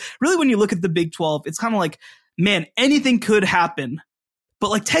 12. Because really, when you look at the Big 12, it's kind of like, man, anything could happen. But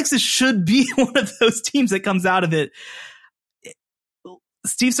like Texas should be one of those teams that comes out of it.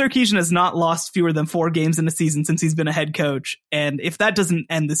 Steve Sarkisian has not lost fewer than 4 games in a season since he's been a head coach. And if that doesn't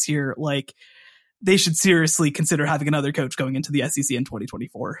end this year, like, they should seriously consider having another coach going into the SEC in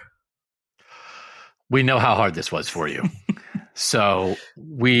 2024. We know how hard this was for you. So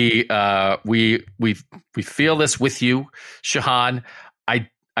we feel this with you, Shahan.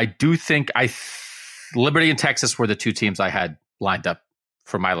 I do think Liberty and Texas were the 2 teams I had lined up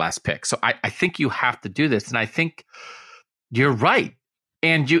for my last pick. So I think you have to do this. And I think you're right.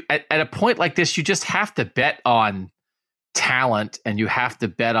 And you at a point like this, you just have to bet on talent and you have to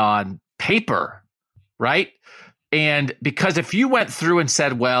bet on paper, right? And because if you went through and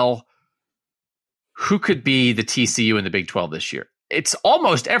said, well, who could be the TCU in the Big 12 this year? It's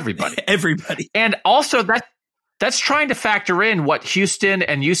almost everybody. Everybody. And also that's trying to factor in what Houston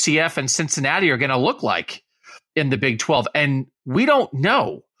and UCF and Cincinnati are going to look like in the Big 12. And we don't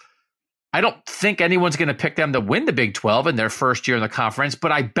know. I don't think anyone's going to pick them to win the Big 12 in their first year in the conference,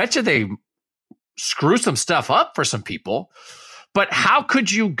 but I bet you they screw some stuff up for some people. But how could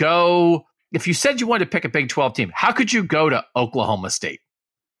you go, if you said you wanted to pick a Big 12 team, how could you go to Oklahoma State?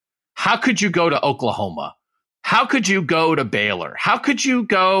 How could you go to Oklahoma? How could you go to Baylor? How could you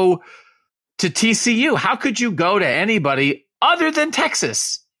go to TCU? How could you go to anybody other than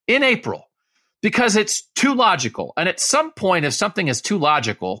Texas in April? Because it's too logical. And at some point, if something is too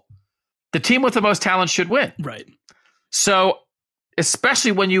logical, the team with the most talent should win. Right. So,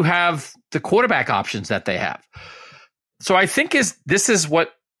 especially when you have the quarterback options that they have. So I think this is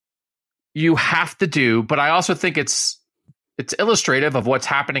what you have to do, but I also think it's illustrative of what's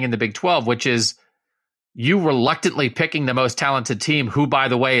happening in the Big 12, which is you reluctantly picking the most talented team, who, by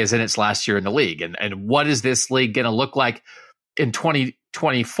the way, is in its last year in the league. And what is this league going to look like in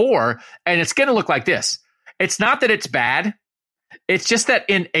 2024? And it's going to look like this. It's not that it's bad. It's just that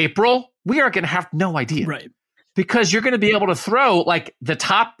in April, we are going to have no idea. Right. Because you're going to be able to throw like the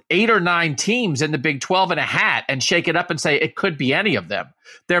top 8 or 9 teams in the Big 12 in a hat and shake it up and say it could be any of them.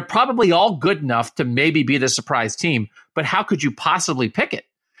 They're probably all good enough to maybe be the surprise team, but how could you possibly pick it?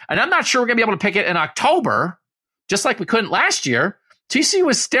 And I'm not sure we're going to be able to pick it in October just like we couldn't last year. TCU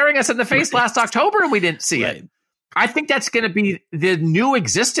was staring us in the face last October and we didn't see it. I think that's going to be the new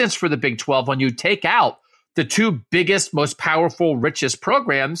existence for the Big 12 when you take out the two biggest, most powerful, richest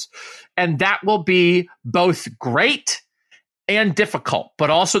programs. And that will be both great and difficult. But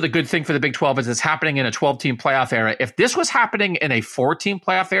also the good thing for the Big 12 is it's happening in a 12-team playoff era. If this was happening in a 4-team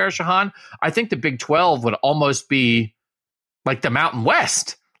playoff era, Shahan, I think the Big 12 would almost be like the Mountain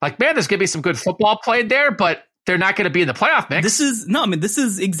West. Like, man, there's going to be some good football played there, but they're not going to be in the playoff mix. This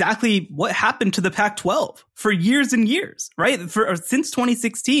is exactly what happened to the Pac-12 for years and years, right? Since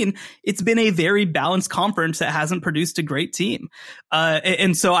 2016, it's been a very balanced conference that hasn't produced a great team.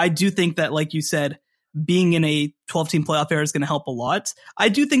 And so I do think that, like you said, being in a 12-team playoff era is going to help a lot. I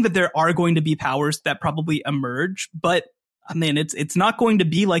do think that there are going to be powers that probably emerge, but I mean, it's not going to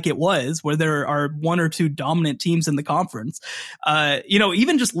be like it was where there are one or two dominant teams in the conference.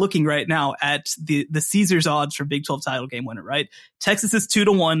 Even just looking right now at the Caesars odds for Big 12 title game winner, right? Texas is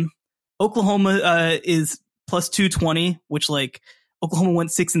 2-1. Oklahoma is plus 220, which like Oklahoma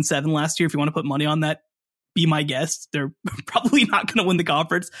went 6-7 last year. If you want to put money on that, be my guest. They're probably not going to win the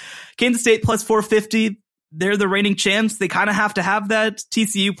conference. Kansas State plus 450. They're the reigning champs. They kind of have to have that.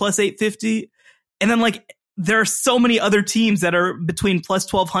 TCU plus 850. And then like, there are so many other teams that are between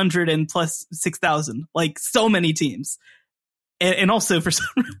plus 1,200 and plus 6,000, like so many teams. And also for some,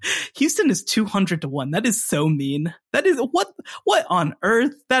 Houston is 200-1. That is so mean. That is what on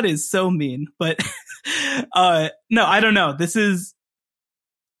earth? That is so mean. But, no, I don't know. This is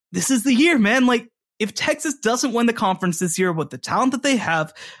the year, man. Like if Texas doesn't win the conference this year with the talent that they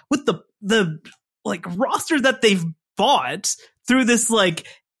have, with the like roster that they've bought through this, like,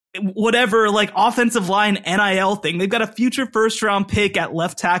 whatever, like offensive line NIL thing. They've got a future first round pick at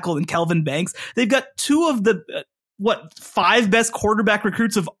left tackle in Kelvin Banks. They've got two of the, 5 best quarterback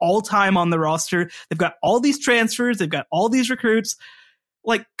recruits of all time on the roster. They've got all these transfers. They've got all these recruits.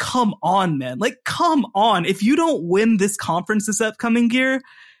 Like, come on, man. Like, come on. If you don't win this conference this upcoming year,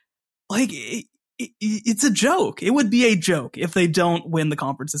 like, it's a joke. It would be a joke if they don't win the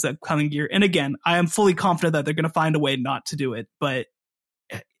conference this upcoming year. And again, I am fully confident that they're going to find a way not to do it, but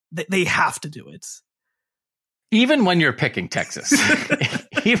they have to do it. Even when you're picking Texas,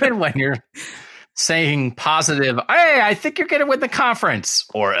 even when you're saying positive, hey, I think you're going to win the conference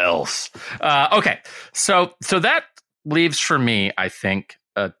or else. Okay. So that leaves for me, I think,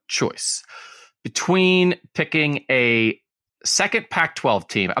 a choice between picking a second Pac-12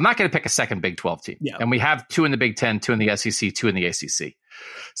 team. I'm not going to pick a second Big 12 team. Yeah. And we have 2 in the Big 10, 2 in the SEC, 2 in the ACC.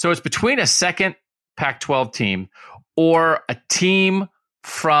 So it's between a second Pac-12 team or a team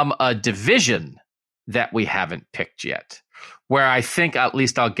from a division that we haven't picked yet, where I think at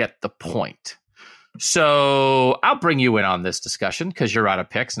least I'll get the point. So I'll bring you in on this discussion because you're out of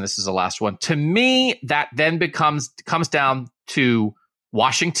picks and this is the last one. To me, that then comes down to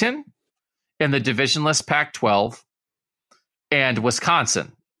Washington in the divisionless Pac-12 and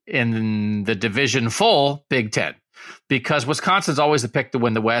Wisconsin in the division full Big 10, because Wisconsin's always the pick to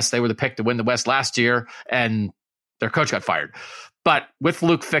win the West. They were the pick to win the West last year and their coach got fired. But with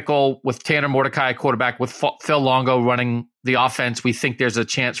Luke Fickell, with Tanner Mordecai quarterback, with Phil Longo running the offense, we think there's a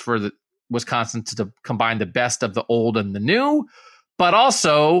chance for the Wisconsin to combine the best of the old and the new. But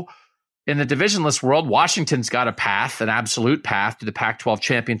also in the divisionless world, Washington's got a path, an absolute path to the Pac-12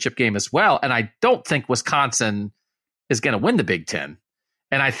 championship game as well. And I don't think Wisconsin is going to win the Big Ten.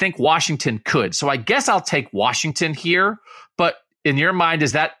 And I think Washington could. So I guess I'll take Washington here. But in your mind,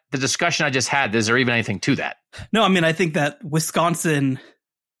 is that the discussion I just had? Is there even anything to that? No, I mean, I think that Wisconsin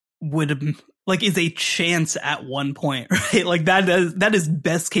is a chance at one point, right? Like that is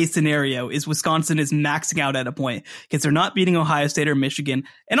best case scenario is Wisconsin is maxing out at a point because they're not beating Ohio State or Michigan.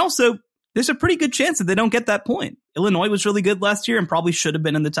 And also there's a pretty good chance that they don't get that point. Illinois was really good last year and probably should have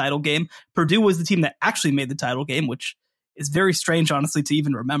been in the title game. Purdue was the team that actually made the title game, which is very strange, honestly, to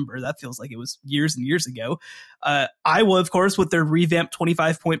even remember. That feels like it was years and years ago. Iowa, of course, with their revamped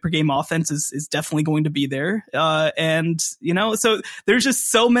 25 point per game offense is definitely going to be there. So there's just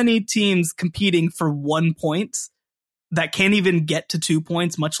so many teams competing for 1 point that can't even get to 2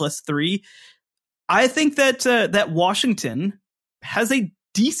 points, much less 3. I think that Washington has a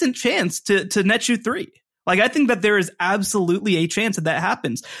decent chance to net you 3. Like, I think that there is absolutely a chance that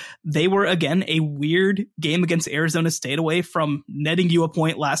happens. They were, again, a weird game against Arizona State away from netting you a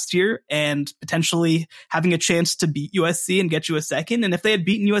point last year and potentially having a chance to beat USC and get you a second. And if they had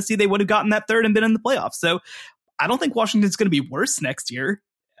beaten USC, they would have gotten that third and been in the playoffs. So I don't think Washington's going to be worse next year.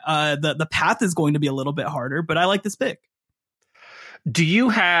 The path is going to be a little bit harder, but I like this pick. Do you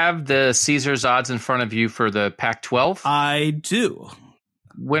have the Caesars odds in front of you for the Pac-12? I do.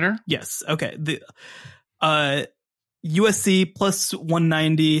 Winner? Yes. Okay. USC plus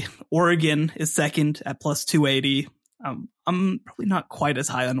 190. Oregon is second at plus 280. I'm probably not quite as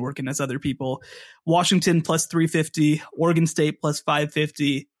high on Oregon as other people. Washington plus 350. Oregon State plus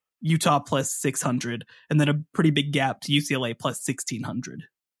 550. Utah plus 600. And then a pretty big gap to UCLA plus 1600.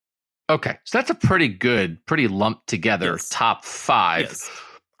 Okay, so that's a pretty lumped together top five. Yes.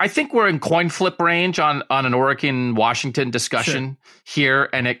 I think we're in coin flip range on an Oregon-Washington discussion here,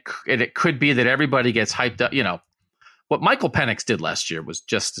 and it could be that everybody gets hyped up. You know, what Michael Penix did last year was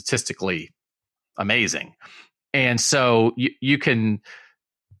just statistically amazing, and so you can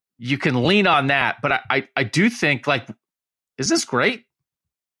lean on that. But I do think, like, is this great?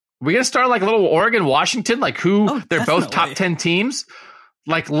 Are we gonna start like a little Oregon-Washington, like they're definitely both top 10 teams.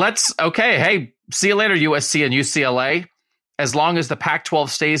 Like, hey, see you later, USC and UCLA. As long as the Pac-12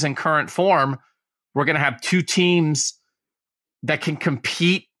 stays in current form, we're going to have two teams that can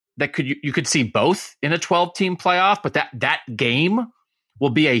compete. You could see both in a 12-team playoff, but that game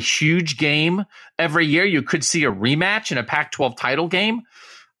will be a huge game every year. You could see a rematch in a Pac-12 title game,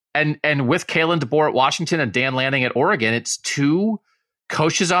 and with Kalen DeBoer at Washington and Dan Lanning at Oregon, it's two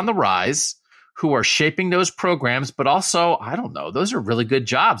coaches on the rise who are shaping those programs, but also, I don't know, those are really good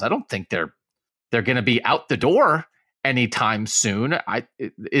jobs. I don't think they're going to be out the door anytime soon.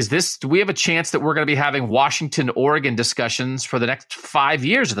 Do we have a chance that we're going to be having Washington-Oregon discussions for the next 5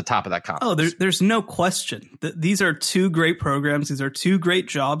 years at the top of that conference? Oh, there's no question. These are two great programs. These are two great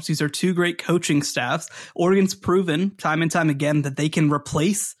jobs. These are two great coaching staffs. Oregon's proven time and time again that they can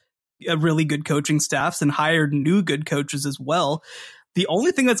replace really good coaching staffs and hire new good coaches as well. The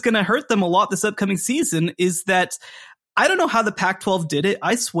only thing that's going to hurt them a lot this upcoming season is that I don't know how the Pac-12 did it.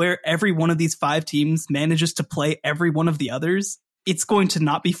 I swear every one of these five teams manages to play every one of the others. It's going to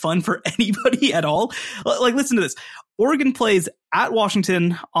not be fun for anybody at all. Like, listen to this. Oregon plays at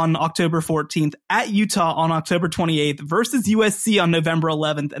Washington on October 14th, at Utah on October 28th, versus USC on November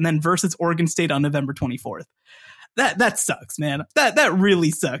 11th, and then versus Oregon State on November 24th. That sucks, man. That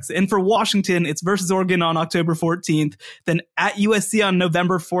really sucks. And for Washington, it's versus Oregon on October 14th, then at USC on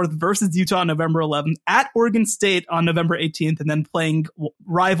November 4th versus Utah on November 11th, at Oregon State on November 18th, and then playing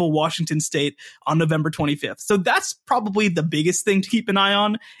rival Washington State on November 25th. So that's probably the biggest thing to keep an eye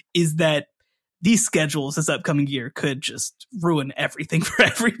on, is that these schedules this upcoming year could just ruin everything for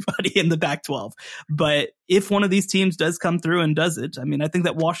everybody in the Pac-12. But if one of these teams does come through and does it, I mean, I think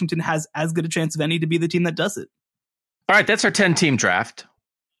that Washington has as good a chance of any to be the team that does it. All right, that's our 10-team draft.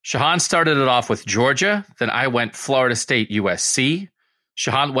 Shahan started it off with Georgia. Then I went Florida State, USC.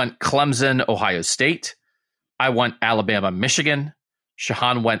 Shahan went Clemson, Ohio State. I went Alabama, Michigan.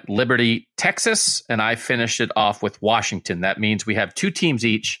 Shahan went Liberty, Texas. And I finished it off with Washington. That means we have two teams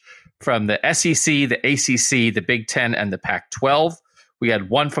each from the SEC, the ACC, the Big Ten, and the Pac-12. We had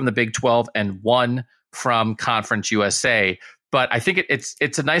one from the Big 12 and one from Conference USA. But I think it's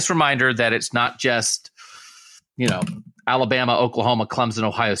a nice reminder that it's not just, you know, Alabama, Oklahoma, Clemson,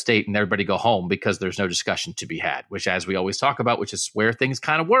 Ohio State, and everybody go home because there's no discussion to be had, which, as we always talk about, which is where things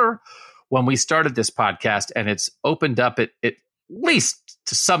kind of were when we started this podcast. And it's opened up at least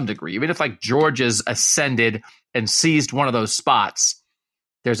to some degree, even if like Georgia's ascended and seized one of those spots,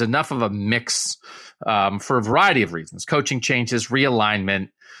 there's enough of a mix for a variety of reasons: coaching changes, realignment,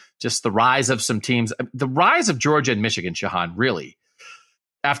 just the rise of some teams. The rise of Georgia and Michigan, Shahan, really,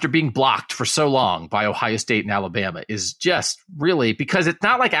 after being blocked for so long by Ohio State and Alabama, is just really, because it's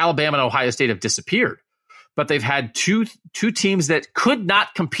not like Alabama and Ohio State have disappeared, but they've had two teams that could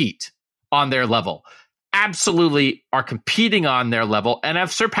not compete on their level, absolutely are competing on their level and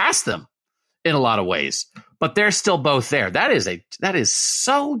have surpassed them in a lot of ways, but they're still both there. That is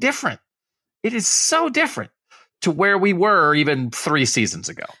so different. It is so different to where we were even 3 seasons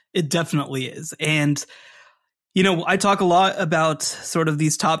ago. It definitely is. And you know, I talk a lot about sort of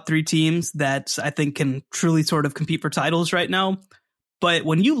these top 3 teams that I think can truly sort of compete for titles right now. But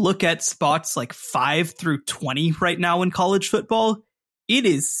when you look at spots like 5 through 20 right now in college football, it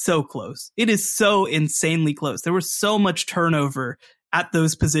is so close. It is so insanely close. There was so much turnover at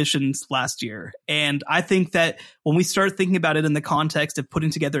those positions last year. And I think that when we start thinking about it in the context of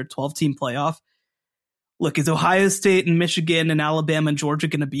putting together a 12-team playoff, look, is Ohio State and Michigan and Alabama and Georgia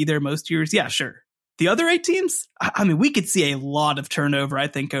going to be there most years? Yeah, sure. The other 8 teams, I mean, we could see a lot of turnover, I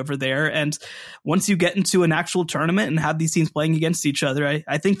think, over there. And once you get into an actual tournament and have these teams playing against each other,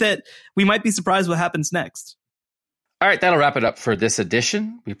 I think that we might be surprised what happens next. All right, that'll wrap it up for this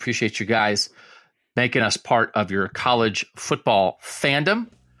edition. We appreciate you guys making us part of your college football fandom.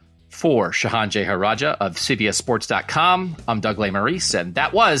 For Shahan Jeyarajah of CBSSports.com, I'm Doug Lesmerises, and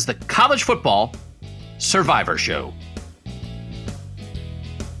that was the College Football Survivor Show.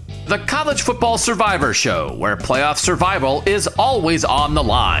 the College Football Survivor Show, where playoff survival is always on the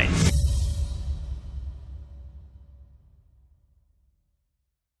line.